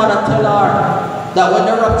say her mother tell her that when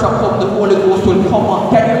the rapture comes, the Holy Ghost will come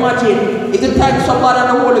on. Can you imagine? If the time somebody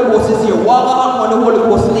and the Holy Ghost is here, walk on when the Holy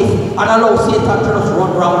Ghost lives and allow Satan to just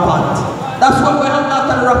run rampant. That's what we're having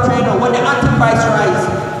after the rapture, you know. When the Antichrist rise,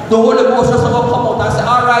 the Holy Ghost just going to come out and say,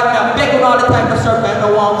 alright, I'm begging all the time to serve me and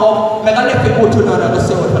no one come. I'm going to let you go to another and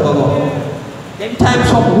say what I'm going to go. Them times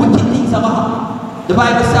some wicked things are going to happen. The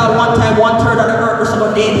Bible said one time 1/3 of the earth was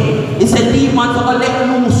going to dead. It said demons are going to let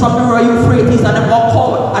loose from the river Euphrates and they're going to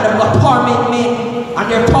come and they're going to torment men. And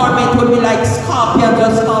their torment will be like scorpions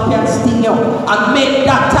and scorpions sting you. And men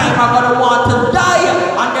that time are going to want to die.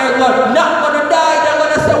 And they're not going to die. They're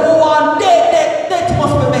going to say, oh, I'm dead. Death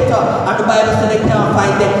must be better. And the Bible said they can't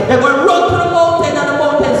find them. They're going to run to the mountain and the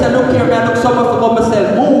mountain said, look here, man, look somewhere for God myself.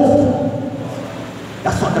 Move.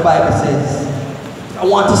 That's what the Bible says. I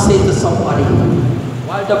want to say to somebody,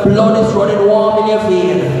 while the blood is running warm in your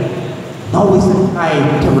vein, now is the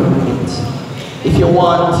time to repent. If you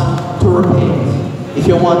want to repent, if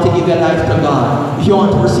you want to give your life to God, if you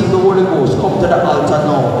want to receive the Holy Ghost, come to the altar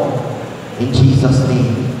now. In Jesus'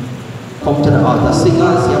 name. Come to the altar. Sing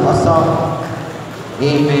and sing a song.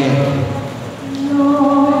 Amen.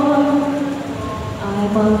 No.